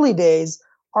early days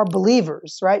are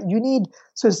believers, right?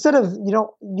 So instead of, you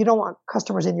don't want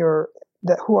customers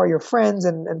who are your friends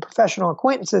and professional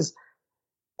acquaintances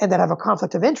and that have a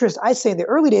conflict of interest. I say in the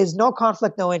early days, no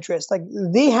conflict, no interest. Like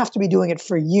they have to be doing it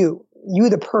for you,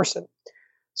 the person.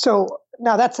 So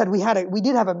now that said, we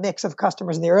did have a mix of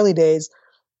customers in the early days,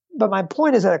 but my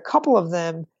point is that a couple of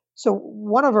them, so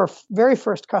one of our very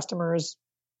first customers,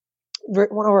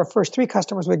 one of our first 3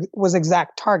 customers was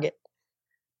Exact Target.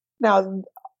 Now,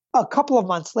 a couple of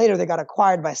months later, they got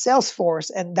acquired by Salesforce,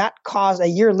 and a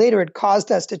year later, it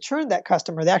caused us to churn that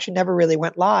customer. They actually never really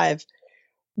went live.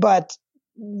 But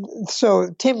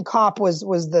so Tim Kopp was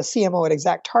the CMO at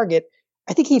Exact Target.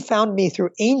 I think he found me through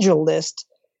AngelList,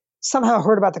 somehow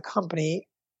heard about the company.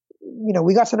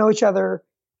 We got to know each other.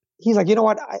 He's like, you know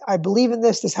what? I believe in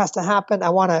this. This has to happen. I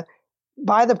want to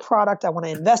buy the product. I want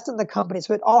to invest in the company.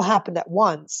 So it all happened at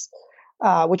once.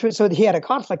 So he had a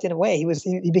conflict in a way.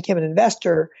 He became an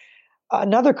investor.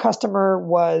 Another customer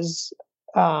was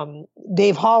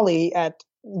Dave Hawley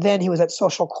then he was at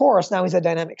Social Chorus. Now he's at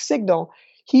Dynamic Signal.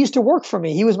 he used to work for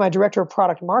me. He was my director of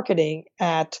product marketing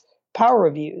at Power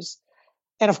Reviews.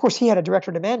 And of course, he had a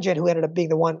director of demand gen who ended up being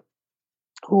the one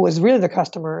who was really the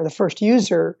customer, the first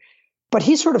user. But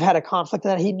he sort of had a conflict in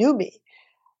that he knew me.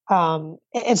 And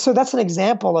so that's an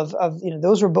example of,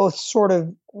 those were both sort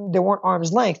of, they weren't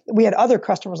arm's length. We had other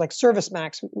customers like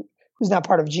ServiceMax, who's now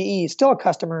part of GE, still a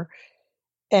customer,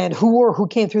 and who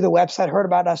came through the website, heard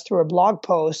about us through a blog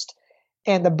post.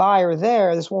 And the buyer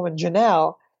there, this woman,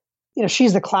 Janelle,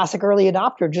 she's the classic early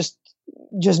adopter,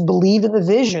 just believed in the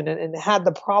vision and had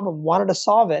the problem, wanted to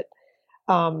solve it.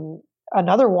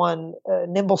 Another one,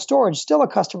 Nimble Storage, still a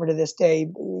customer to this day.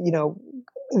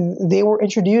 They were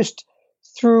introduced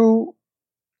through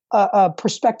a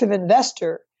prospective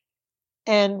investor,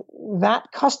 and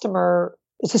that customer,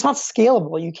 it's just not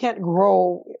scalable. You can't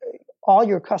grow all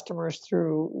your customers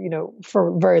through,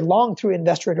 for very long through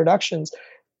investor introductions.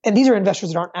 And these are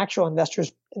investors that aren't actual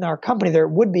investors in our company. They're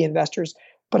would-be investors,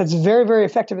 but it's very, very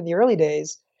effective in the early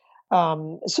days.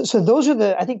 So those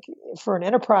are I think for an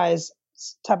enterprise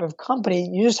type of company,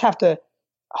 you just have to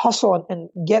hustle and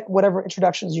get whatever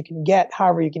introductions you can get,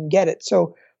 however you can get it.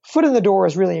 So foot in the door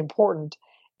is really important,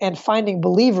 and finding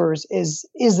believers is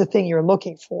the thing you're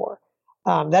looking for.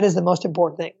 That is the most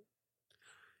important thing.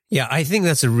 Yeah, I think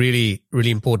that's a really, really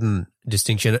important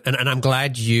distinction. And I'm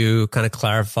glad you kind of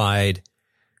clarified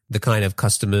the kind of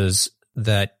customers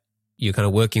that you're kind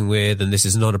of working with. And this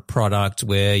is not a product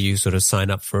where you sort of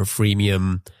sign up for a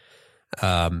freemium.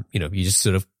 You just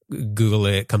sort of Google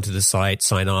it, come to the site,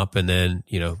 sign up, and then,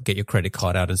 get your credit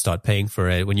card out and start paying for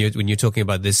it. When you're talking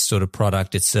about this sort of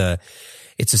product, it's a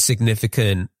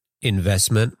significant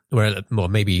investment, where, well,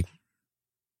 maybe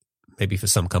for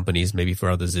some companies, maybe for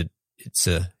others, it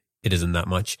isn't that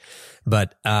much.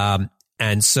 But,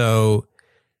 and so,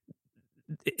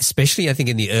 especially I think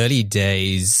in the early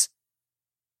days,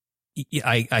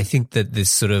 I think that this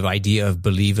sort of idea of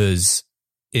believers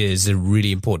is a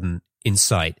really important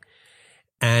insight.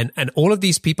 And all of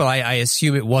these people, I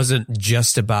assume it wasn't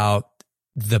just about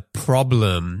the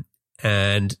problem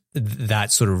and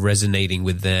that sort of resonating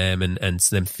with them and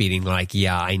them feeling like,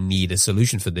 yeah, I need a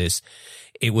solution for this.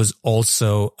 It was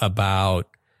also about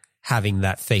having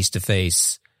that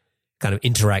face-to-face kind of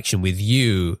interaction with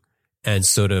you and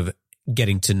sort of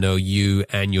getting to know you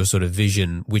and your sort of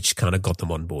vision, which kind of got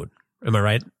them on board. Am I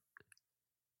right?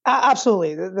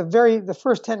 Absolutely. The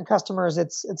first 10 customers,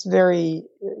 it's very,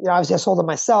 obviously I sold them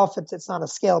myself. It's not a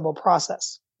scalable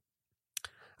process.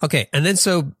 Okay. And then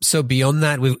so beyond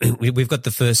that, we've got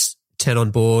the first 10 on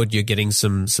board. You're getting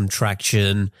some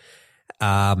traction.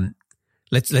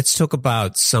 Let's talk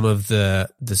about some of the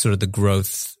sort of the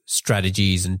growth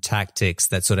strategies and tactics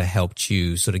that sort of helped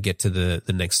you sort of get to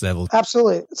the next level.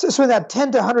 Absolutely. So in that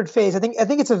 10 to 100 phase, I think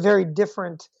it's a very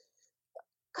different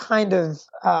kind of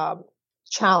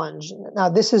challenge. Now,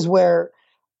 this is where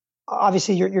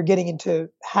obviously you're getting into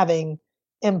having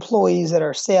employees that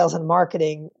are sales and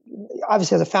marketing.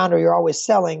 Obviously, as a founder, you're always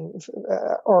selling,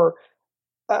 or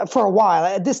for a while.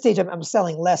 At this stage, I'm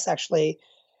selling less actually.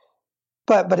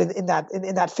 But in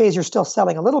that phase, you're still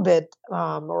selling a little bit,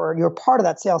 or you're part of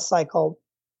that sales cycle.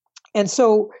 And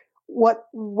so what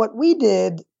we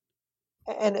did,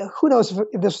 and who knows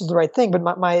if this was the right thing,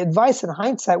 but my advice in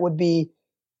hindsight would be,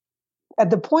 at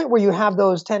the point where you have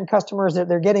those 10 customers that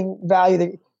they're getting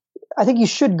value, I think you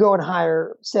should go and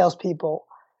hire salespeople.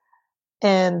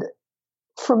 And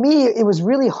for me, it was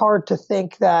really hard to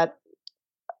think that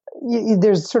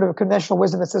there's sort of a conventional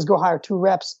wisdom that says go hire 2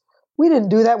 reps. We didn't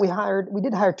do that. We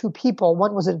did hire 2 people.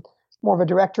 One was more of a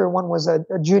director, one was a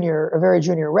very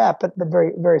junior rep, but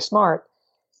very, very smart.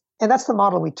 And that's the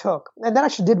model we took. And that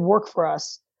actually did work for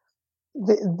us.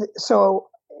 So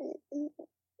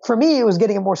for me, it was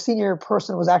getting a more senior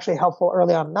person was actually helpful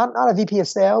early on. Not a VP of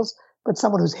sales, but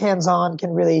someone who's hands-on, can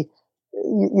really,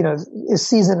 is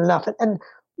seasoned enough. And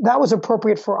that was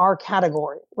appropriate for our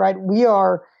category, right?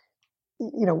 We're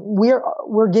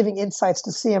giving insights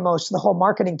to CMOs, to the whole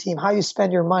marketing team, how you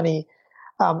spend your money.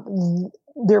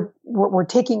 You're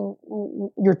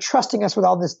trusting us with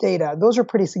all this data. Those are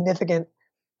pretty significant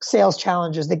sales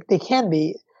challenges. They can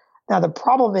be. Now, the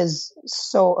problem is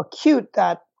so acute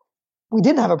that we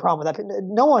didn't have a problem with that.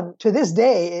 No one, to this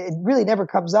day, it really never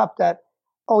comes up that,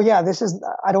 oh yeah,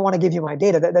 I don't want to give you my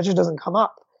data. That just doesn't come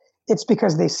up. It's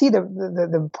because they see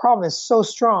the problem is so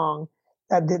strong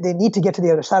that they need to get to the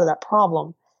other side of that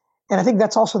problem. And I think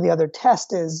that's also the other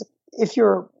test is if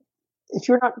you're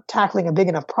not tackling a big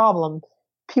enough problem,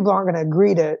 people aren't going to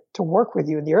agree to work with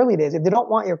you in the early days. If they don't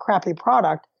want your crappy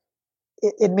product,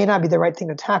 it may not be the right thing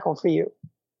to tackle for you.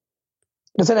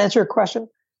 Does that answer your question?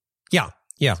 Yeah.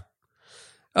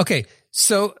 Okay.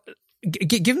 So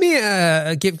Give me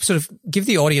give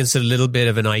the audience a little bit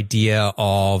of an idea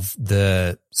of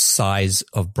the size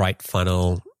of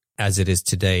BrightFunnel as it is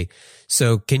today.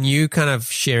 So can you kind of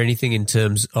share anything in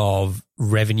terms of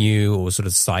revenue or sort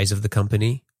of size of the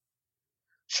company?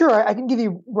 Sure, I can give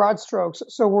you broad strokes.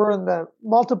 So we're in the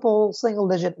multiple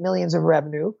single-digit millions of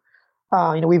revenue.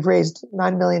 We've raised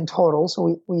 9 million total.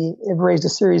 So we have raised a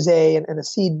Series A and a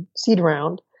seed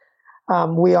round.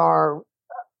 We are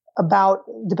about,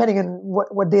 depending on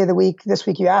what day of the week, this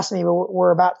week you asked me, but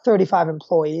we're about 35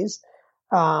 employees.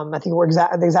 I think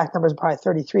the exact number is probably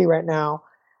 33 right now.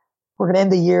 We're going to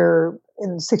end the year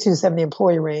in 60 to 70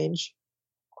 employee range.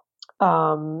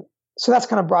 So that's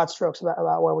kind of broad strokes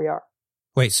about where we are.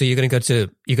 Wait, so you're going to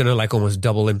like almost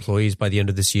double employees by the end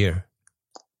of this year?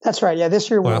 That's right. Yeah. This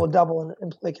year Wow. we'll double in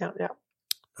employee count. Yeah.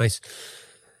 Nice.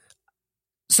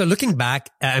 So looking back,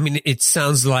 I mean, it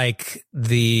sounds like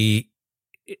you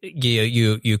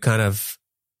kind of,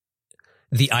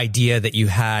 the idea that you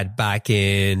had back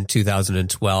in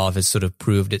 2012 has sort of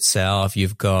proved itself.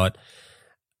 You've got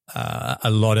a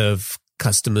lot of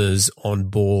customers on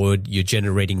board. You're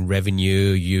generating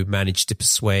revenue. You managed to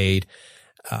persuade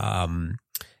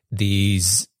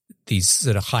these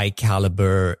sort of high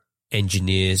caliber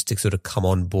engineers to sort of come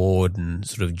on board and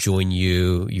sort of join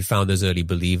you. You found those early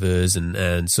believers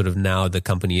and sort of now the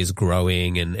company is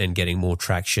growing and getting more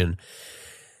traction.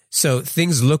 So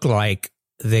things look like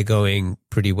they're going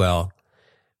pretty well.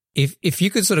 If you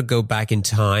could sort of go back in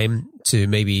time to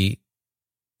maybe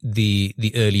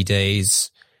the early days,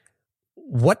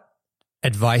 what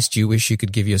advice do you wish you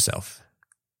could give yourself?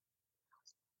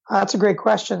 That's a great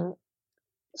question.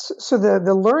 So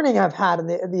the learning I've had and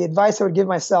the advice I would give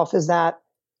myself is that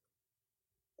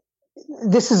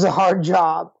this is a hard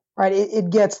job, right?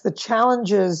 The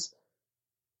challenges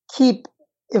keep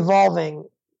evolving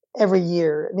every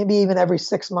year, maybe even every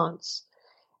 6 months.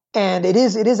 And it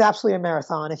is absolutely a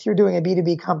marathon. If you're doing a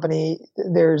B2B company,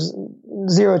 there's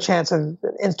zero chance of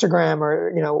Instagram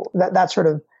or, that sort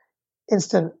of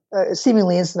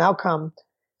seemingly instant outcome.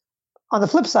 On the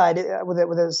flip side, with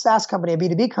a SaaS company, a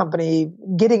B2B company,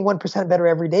 getting 1% better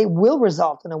every day will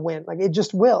result in a win. Like it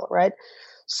just will, right?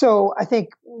 So I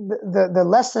think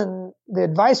the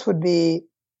advice would be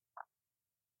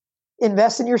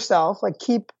invest in yourself, like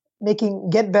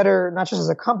get better, not just as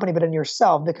a company, but in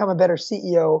yourself, become a better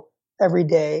CEO every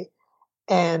day.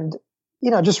 And,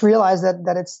 just realize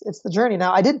that it's the journey.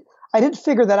 Now I did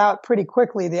figure that out pretty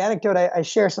quickly. The anecdote I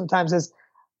share sometimes is,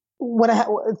 when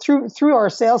through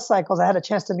our sales cycles, I had a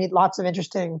chance to meet lots of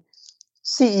interesting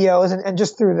CEOs and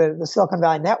just through the Silicon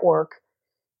Valley network.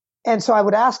 And so I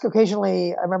would ask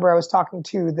occasionally, I remember I was talking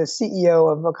to the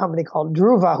CEO of a company called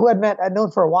Druva, who I'd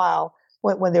known for a while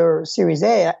when they were Series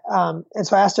A. And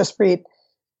so I asked Jaspreet,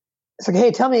 it's like, hey,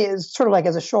 tell me, it's sort of like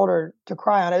as a shoulder to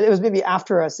cry on. It was maybe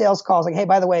after a sales call. It's like, hey,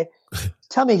 by the way,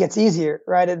 tell me it gets easier,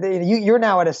 right? You're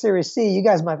now at a Series C. You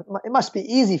guys it must be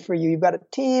easy for you. You've got a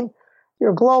team.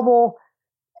 You're global.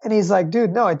 And he's like,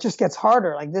 dude, no, it just gets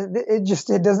harder. Like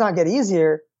it does not get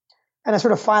easier. And I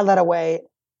sort of filed that away.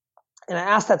 And I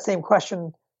asked that same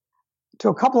question to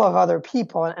a couple of other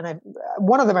people. And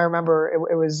one of them, I remember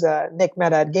it was Nick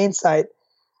Mehta at Gainsight.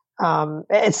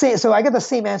 So I get the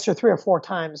same answer 3 or 4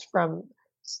 times from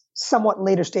somewhat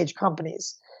later stage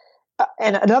companies.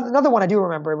 And another one I do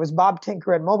remember, it was Bob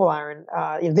Tinker at Mobile Iron.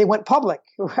 They went public,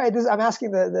 right? I'm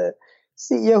asking the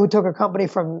CEO who took a company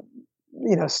from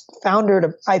founder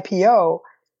to IPO,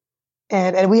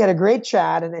 and we had a great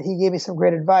chat, and he gave me some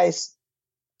great advice.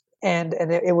 And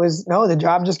it was, no, the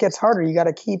job just gets harder. You got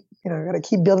to keep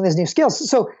building these new skills.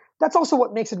 So that's also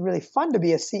what makes it really fun to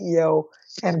be a CEO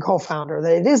and co-founder.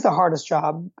 That it is the hardest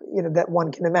job, that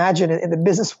one can imagine in the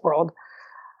business world.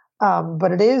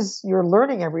 But you're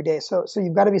learning every day. So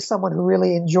you've got to be someone who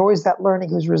really enjoys that learning,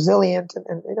 who's resilient,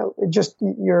 and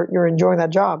you're enjoying that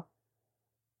job.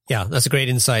 Yeah, that's a great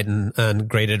insight and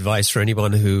great advice for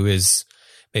anyone who is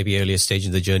maybe earlier stage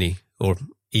in the journey or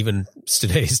even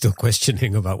today still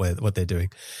questioning about what they're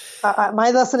doing.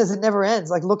 My lesson is it never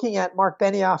ends. Like looking at Mark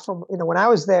Benioff from, when I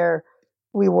was there,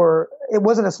 it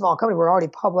wasn't a small company. We were already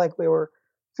public. We were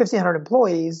 1,500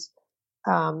 employees.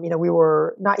 We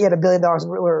were not yet $1 billion.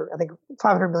 We were, I think,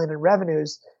 500 million in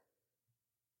revenues.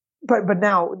 But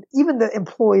now even the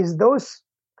employees, those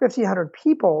 1,500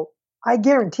 people, I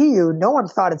guarantee you, no one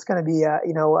thought it's going to be a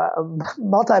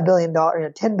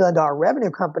multi-billion-dollar, $10 billion revenue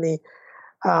company.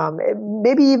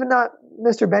 Maybe even not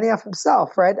Mr. Benioff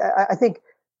himself, right? I think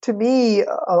to me,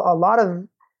 a lot of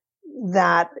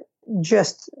that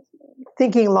just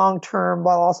thinking long-term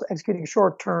while also executing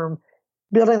short-term,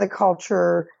 building the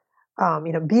culture,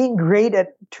 being great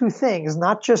at two things,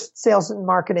 not just sales and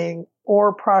marketing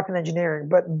or product and engineering,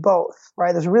 but both,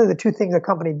 right? Those are really the two things a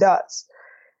company does.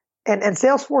 And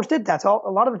Salesforce did that. So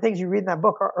a lot of the things you read in that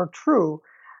book are true.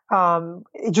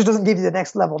 It just doesn't give you the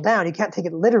next level down. You can't take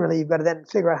it literally. You've got to then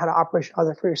figure out how to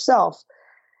operationalize it for yourself.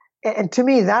 And to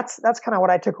me, that's kind of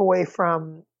what I took away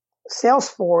from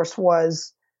Salesforce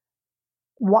was,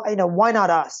 why not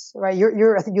us, right?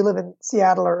 I think you live in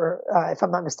Seattle, or if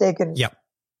I'm not mistaken. Yep.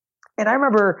 And I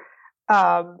remember,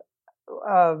 after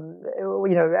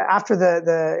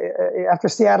after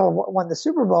Seattle won the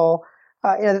Super Bowl,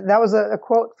 that was a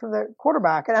quote from the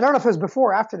quarterback, and I don't know if it was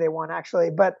before or after they won actually,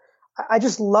 but I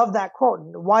just love that quote.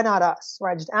 Why not us,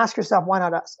 right? Just ask yourself, why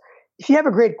not us? If you have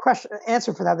a great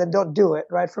answer for that, then don't do it,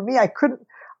 right? For me, I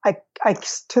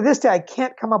to this day, I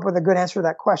can't come up with a good answer to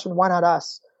that question. Why not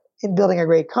us in building a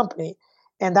great company?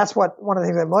 And that's one of the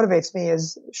things that motivates me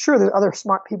is, sure, there's other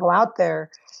smart people out there.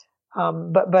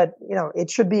 But it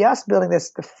should be us building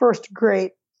the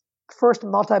first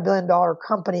multi-billion-dollar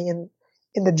company in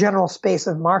the general space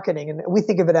of marketing. And we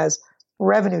think of it as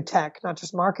revenue tech, not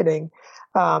just marketing.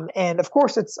 And of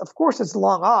course it's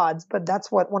long odds, but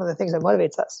that's one of the things that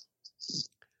motivates us.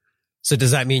 So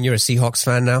does that mean you're a Seahawks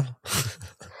fan now?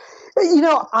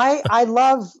 I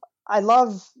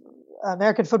love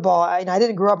American football. I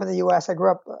didn't grow up in the U.S. I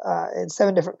grew up in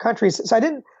 7 different countries, so I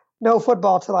didn't know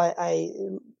football till I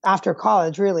after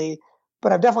college, really.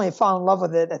 But I've definitely fallen in love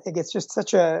with it. I think it's just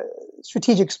such a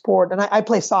strategic sport, and I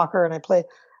play soccer and I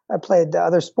played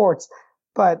other sports,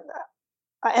 but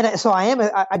I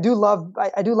do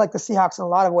like the Seahawks in a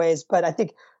lot of ways. But I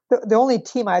think the only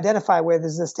team I identify with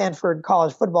is the Stanford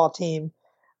college football team.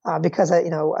 Because I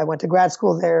went to grad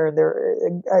school there,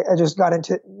 and I just got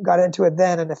into it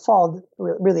then, and it followed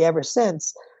really ever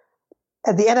since.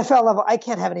 At the NFL level, I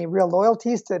can't have any real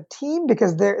loyalties to a team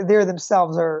because they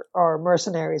themselves are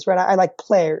mercenaries, right? I like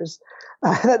players.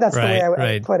 That's the way I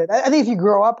would put it. I think if you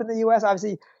grow up in the U.S.,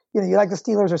 obviously, you like the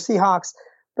Steelers or Seahawks,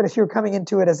 but if you're coming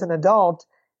into it as an adult,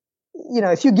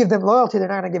 if you give them loyalty, they're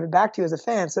not going to give it back to you as a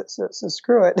fan. So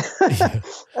screw it.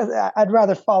 I'd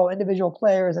rather follow individual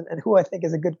players and who I think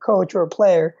is a good coach or a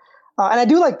player. And I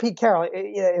do like Pete Carroll.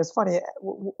 It was funny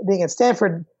being at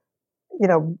Stanford.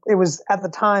 It was at the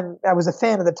time I was a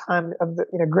fan at the time of the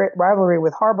great rivalry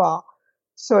with Harbaugh.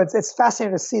 So it's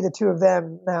fascinating to see the two of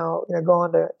them now go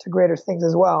on to greater things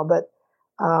as well. But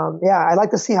I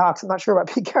like the Seahawks. I'm not sure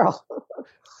about Pete Carroll.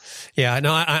 Yeah,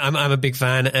 no, I'm a big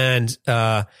fan, and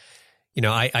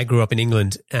I grew up in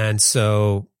England, and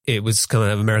so it was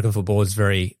kind of American football was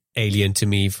very alien to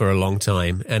me for a long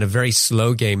time, and a very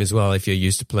slow game as well if you're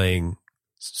used to playing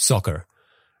soccer,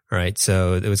 right?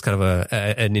 So it was kind of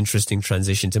an interesting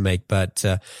transition to make, but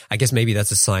I guess maybe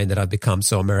that's a sign that I've become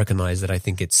so Americanized that I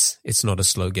think it's not a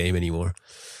slow game anymore.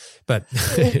 But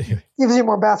it gives you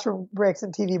more bathroom breaks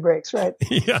and TV breaks, right?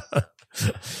 Yeah.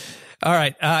 All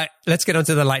right, let's get on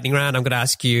to the lightning round. I'm going to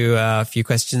ask you a few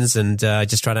questions and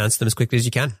just try to answer them as quickly as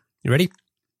you can. You ready?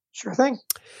 Sure thing.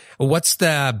 What's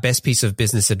the best piece of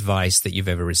business advice that you've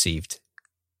ever received?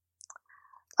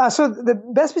 So the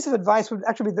best piece of advice would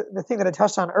actually be the thing that I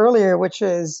touched on earlier, which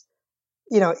is,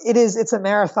 it's a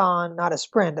marathon, not a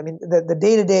sprint. I mean, the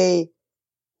day-to-day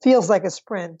feels like a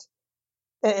sprint,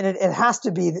 and it has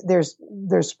to be. There's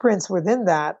sprints within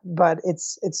that, but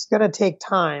it's going to take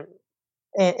time.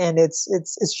 And it's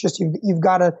just you've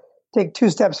got to take 2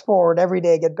 steps forward every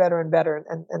day, get better and better,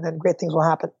 and then great things will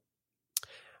happen.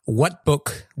 What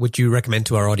book would you recommend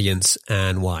to our audience,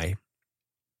 and why?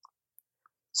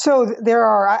 So there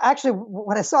are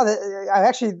when I saw that, I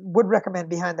actually would recommend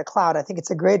Behind the Cloud. I think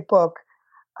it's a great book.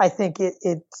 I think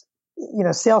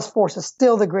Salesforce is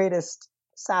still the greatest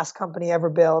SaaS company ever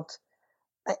built,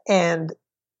 and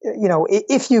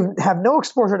if you have no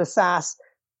exposure to SaaS,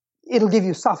 it'll give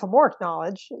you sophomoric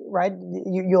knowledge, right?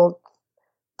 You'll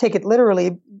take it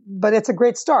literally, but it's a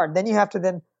great start. Then you have to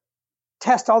then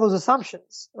test all those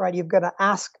assumptions, right? You've got to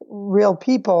ask real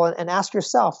people and ask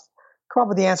yourself, come up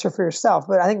with the answer for yourself.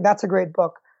 But I think that's a great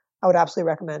book I would absolutely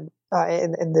recommend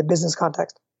in the business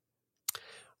context.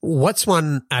 What's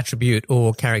one attribute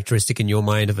or characteristic in your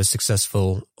mind of a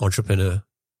successful entrepreneur?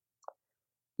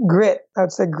 Grit. I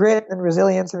would say grit and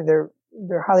resilience. I mean,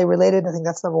 they're highly related. I think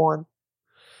that's number one.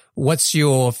 What's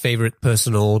your favorite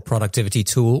personal productivity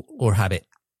tool or habit?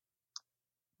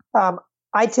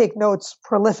 I take notes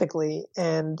prolifically,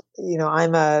 and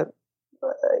I'm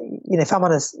if I'm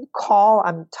on a call,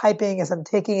 I'm typing as I'm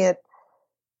taking it,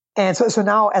 and so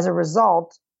now as a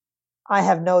result, I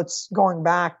have notes going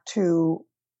back to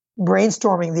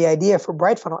brainstorming the idea for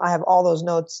BrightFunnel. I have all those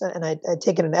notes, and I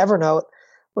take it in Evernote.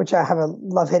 which I have a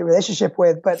love-hate relationship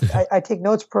with, but I take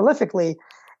notes prolifically.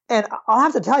 And I'll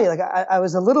have to tell you, like, I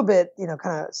was a little bit,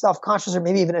 kind of self-conscious or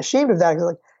maybe even ashamed of that.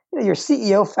 Like, you're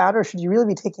CEO, founder, should you really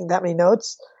be taking that many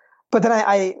notes? But then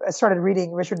I started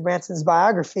reading Richard Branson's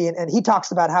biography, and he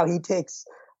talks about how he takes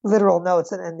literal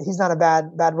notes, and he's not a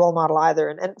bad role model either.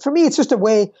 And for me, it's just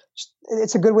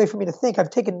it's a good way for me to think. I've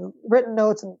taken written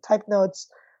notes and typed notes.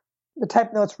 The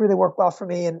typed notes really work well for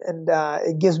me, and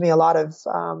it gives me a lot of,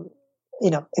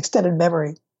 extended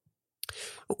memory.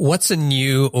 What's a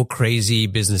new or crazy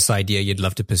business idea you'd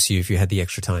love to pursue if you had the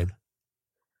extra time?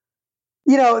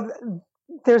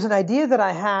 There's an idea that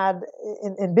I had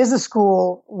in business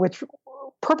school, which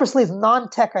purposely is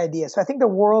non-tech idea. So I think the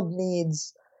world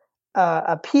needs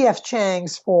a P.F.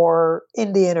 Chang's for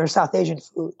Indian or South Asian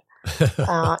food.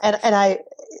 And I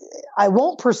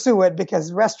won't pursue it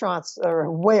because restaurants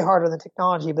are way harder than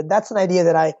technology, but that's an idea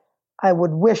that I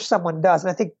would wish someone does.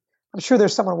 And I'm sure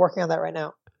there's someone working on that right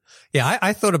now. Yeah,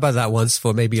 I thought about that once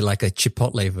for maybe like a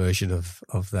Chipotle version of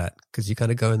that, because you kind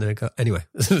of go in there and go, anyway,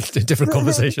 it's a different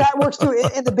conversation. That works too.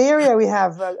 In the Bay Area, we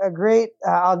have a great,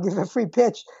 I'll give a free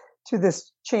pitch to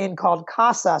this chain called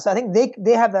Casa. So I think they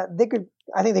have that.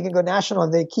 I think they can go national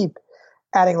if they keep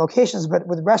adding locations, but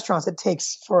with restaurants, it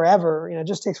takes forever, it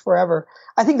just takes forever.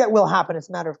 I think that will happen. It's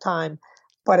a matter of time,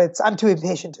 but I'm too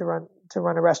impatient to run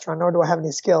a restaurant, nor do I have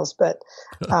any skills. But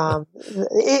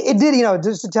it did,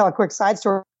 just to tell a quick side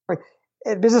story.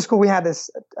 At business school, we had a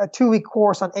 2-week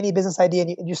course on any business idea,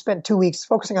 and you spend 2 weeks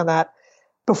focusing on that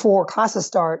before classes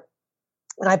start.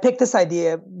 And I picked this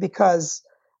idea because,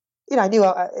 I knew it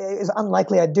was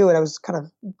unlikely I'd do it. I was kind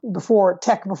of before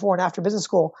and after business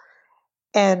school.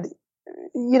 And,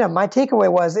 my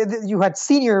takeaway was you had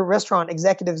senior restaurant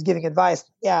executives giving advice.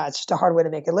 Yeah, it's just a hard way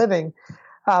to make a living.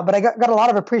 But I got a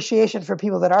lot of appreciation for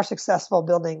people that are successful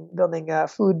building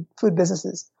food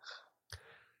businesses.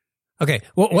 Okay.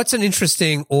 Well, what's an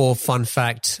interesting or fun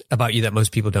fact about you that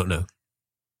most people don't know?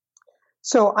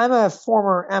 So I'm a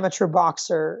former amateur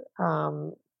boxer.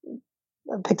 I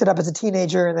picked it up as a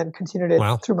teenager and then continued it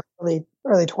through my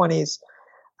early 20s.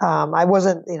 I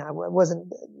wasn't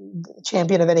a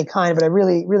champion of any kind, but I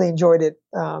really, really enjoyed it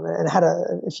and had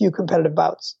a few competitive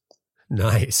bouts.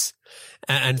 Nice.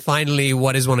 And finally,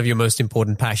 what is one of your most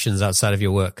important passions outside of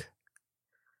your work?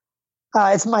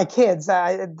 It's my kids.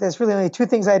 There's really only 2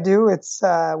 things I do. It's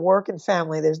work and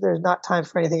family. There's not time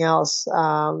for anything else.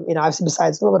 Obviously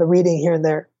besides a little bit of reading here and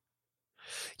there.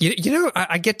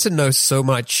 I get to know so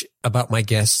much about my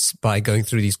guests by going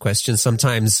through these questions.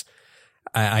 Sometimes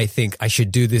I think I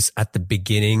should do this at the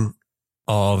beginning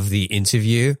of the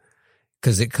interview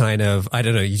because it kind of, I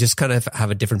don't know, you just kind of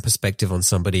have a different perspective on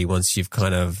somebody once you've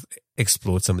kind of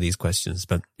explored some of these questions.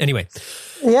 But anyway.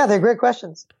 Yeah, they're great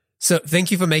questions. So thank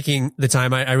you for making the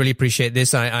time. I really appreciate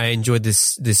this. I enjoyed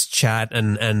this chat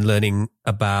and learning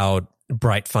about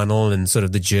BrightFunnel and sort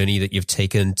of the journey that you've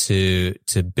taken to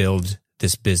build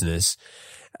this business.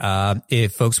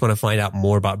 If folks want to find out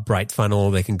more about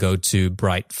BrightFunnel, they can go to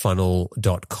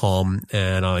brightfunnel.com,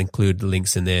 and I'll include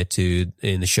links in there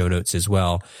in the show notes as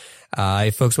well.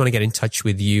 If folks want to get in touch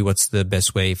with you, what's the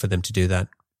best way for them to do that?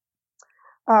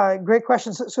 Great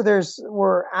question. So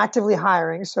we're actively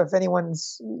hiring. So if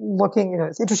anyone's looking,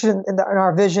 is interested in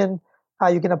our vision,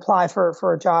 you can apply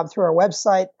for a job through our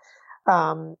website.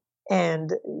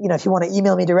 And if you want to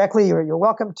email me directly, you're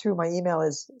welcome to. My email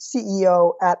is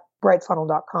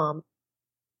ceo@brightfunnel.com.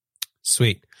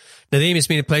 Sweet. Nadim, it's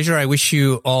been a pleasure. I wish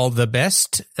you all the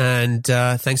best. And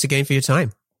thanks again for your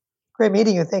time. Great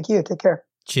meeting you. Thank you. Take care.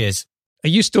 Cheers. Are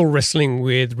you still wrestling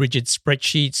with rigid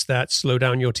spreadsheets that slow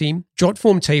down your team?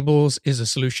 Jotform Tables is a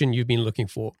solution you've been looking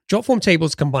for. Jotform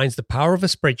Tables combines the power of a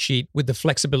spreadsheet with the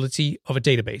flexibility of a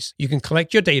database. You can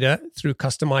collect your data through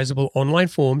customizable online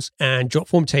forms, and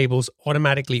Jotform Tables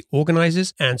automatically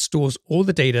organizes and stores all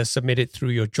the data submitted through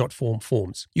your Jotform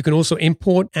forms. You can also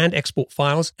import and export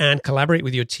files and collaborate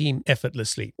with your team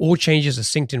effortlessly. All changes are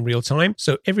synced in real time,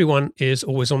 so everyone is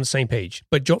always on the same page.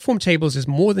 But Jotform Tables is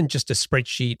more than just a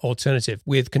spreadsheet alternative.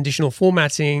 With conditional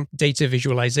formatting, data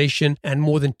visualization, and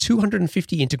more than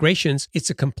 250 integrations, it's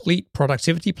a complete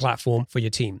productivity platform for your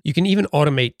team. You can even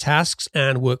automate tasks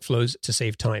and workflows to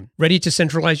save time. Ready to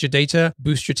centralize your data,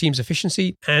 boost your team's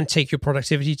efficiency, and take your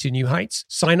productivity to new heights?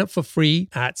 Sign up for free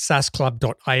at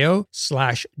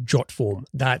saasclub.io/jotform.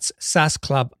 That's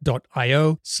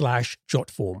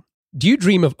saasclub.io/jotform. Do you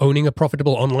dream of owning a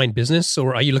profitable online business,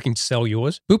 or are you looking to sell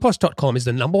yours? Boopos.com is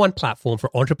the #1 platform for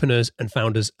entrepreneurs and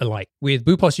founders alike. With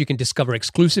Boopos, you can discover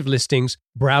exclusive listings,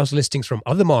 browse listings from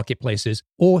other marketplaces,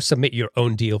 or submit your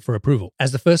own deal for approval.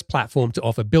 As the first platform to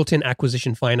offer built-in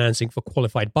acquisition financing for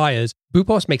qualified buyers,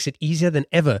 Boopos makes it easier than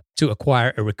ever to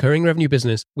acquire a recurring revenue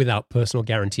business without personal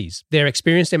guarees. Their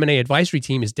experienced M&A advisory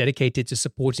team is dedicated to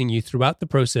supporting you throughout the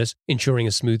process, ensuring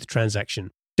a smooth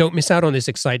transaction. Don't miss out on this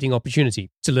exciting opportunity.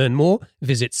 To learn more,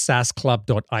 visit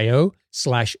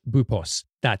saasclub.io/Boopos.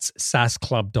 That's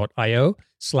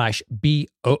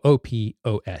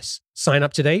saasclub.io/BOOPOS. Sign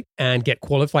up today and get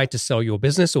qualified to sell your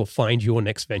business or find your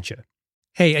next venture.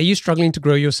 Hey, are you struggling to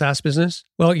grow your SaaS business?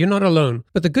 Well, you're not alone.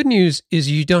 But the good news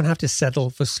is you don't have to settle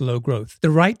for slow growth. The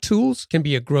right tools can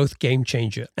be a growth game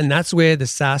changer. And that's where the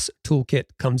SaaS Toolkit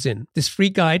comes in. This free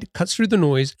guide cuts through the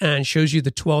noise and shows you the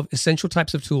 12 essential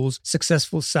types of tools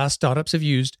successful SaaS startups have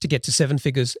used to get to 7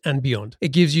 figures and beyond.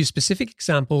 It gives you specific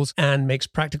examples and makes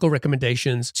practical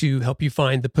recommendations to help you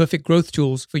find the perfect growth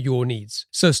tools for your needs.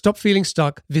 So stop feeling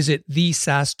stuck. Visit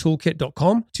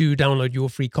thesaastoolkit.com to download your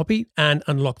free copy and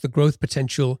unlock the growth potential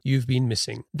you've been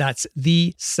missing. That's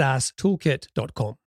thesaastoolkit.com.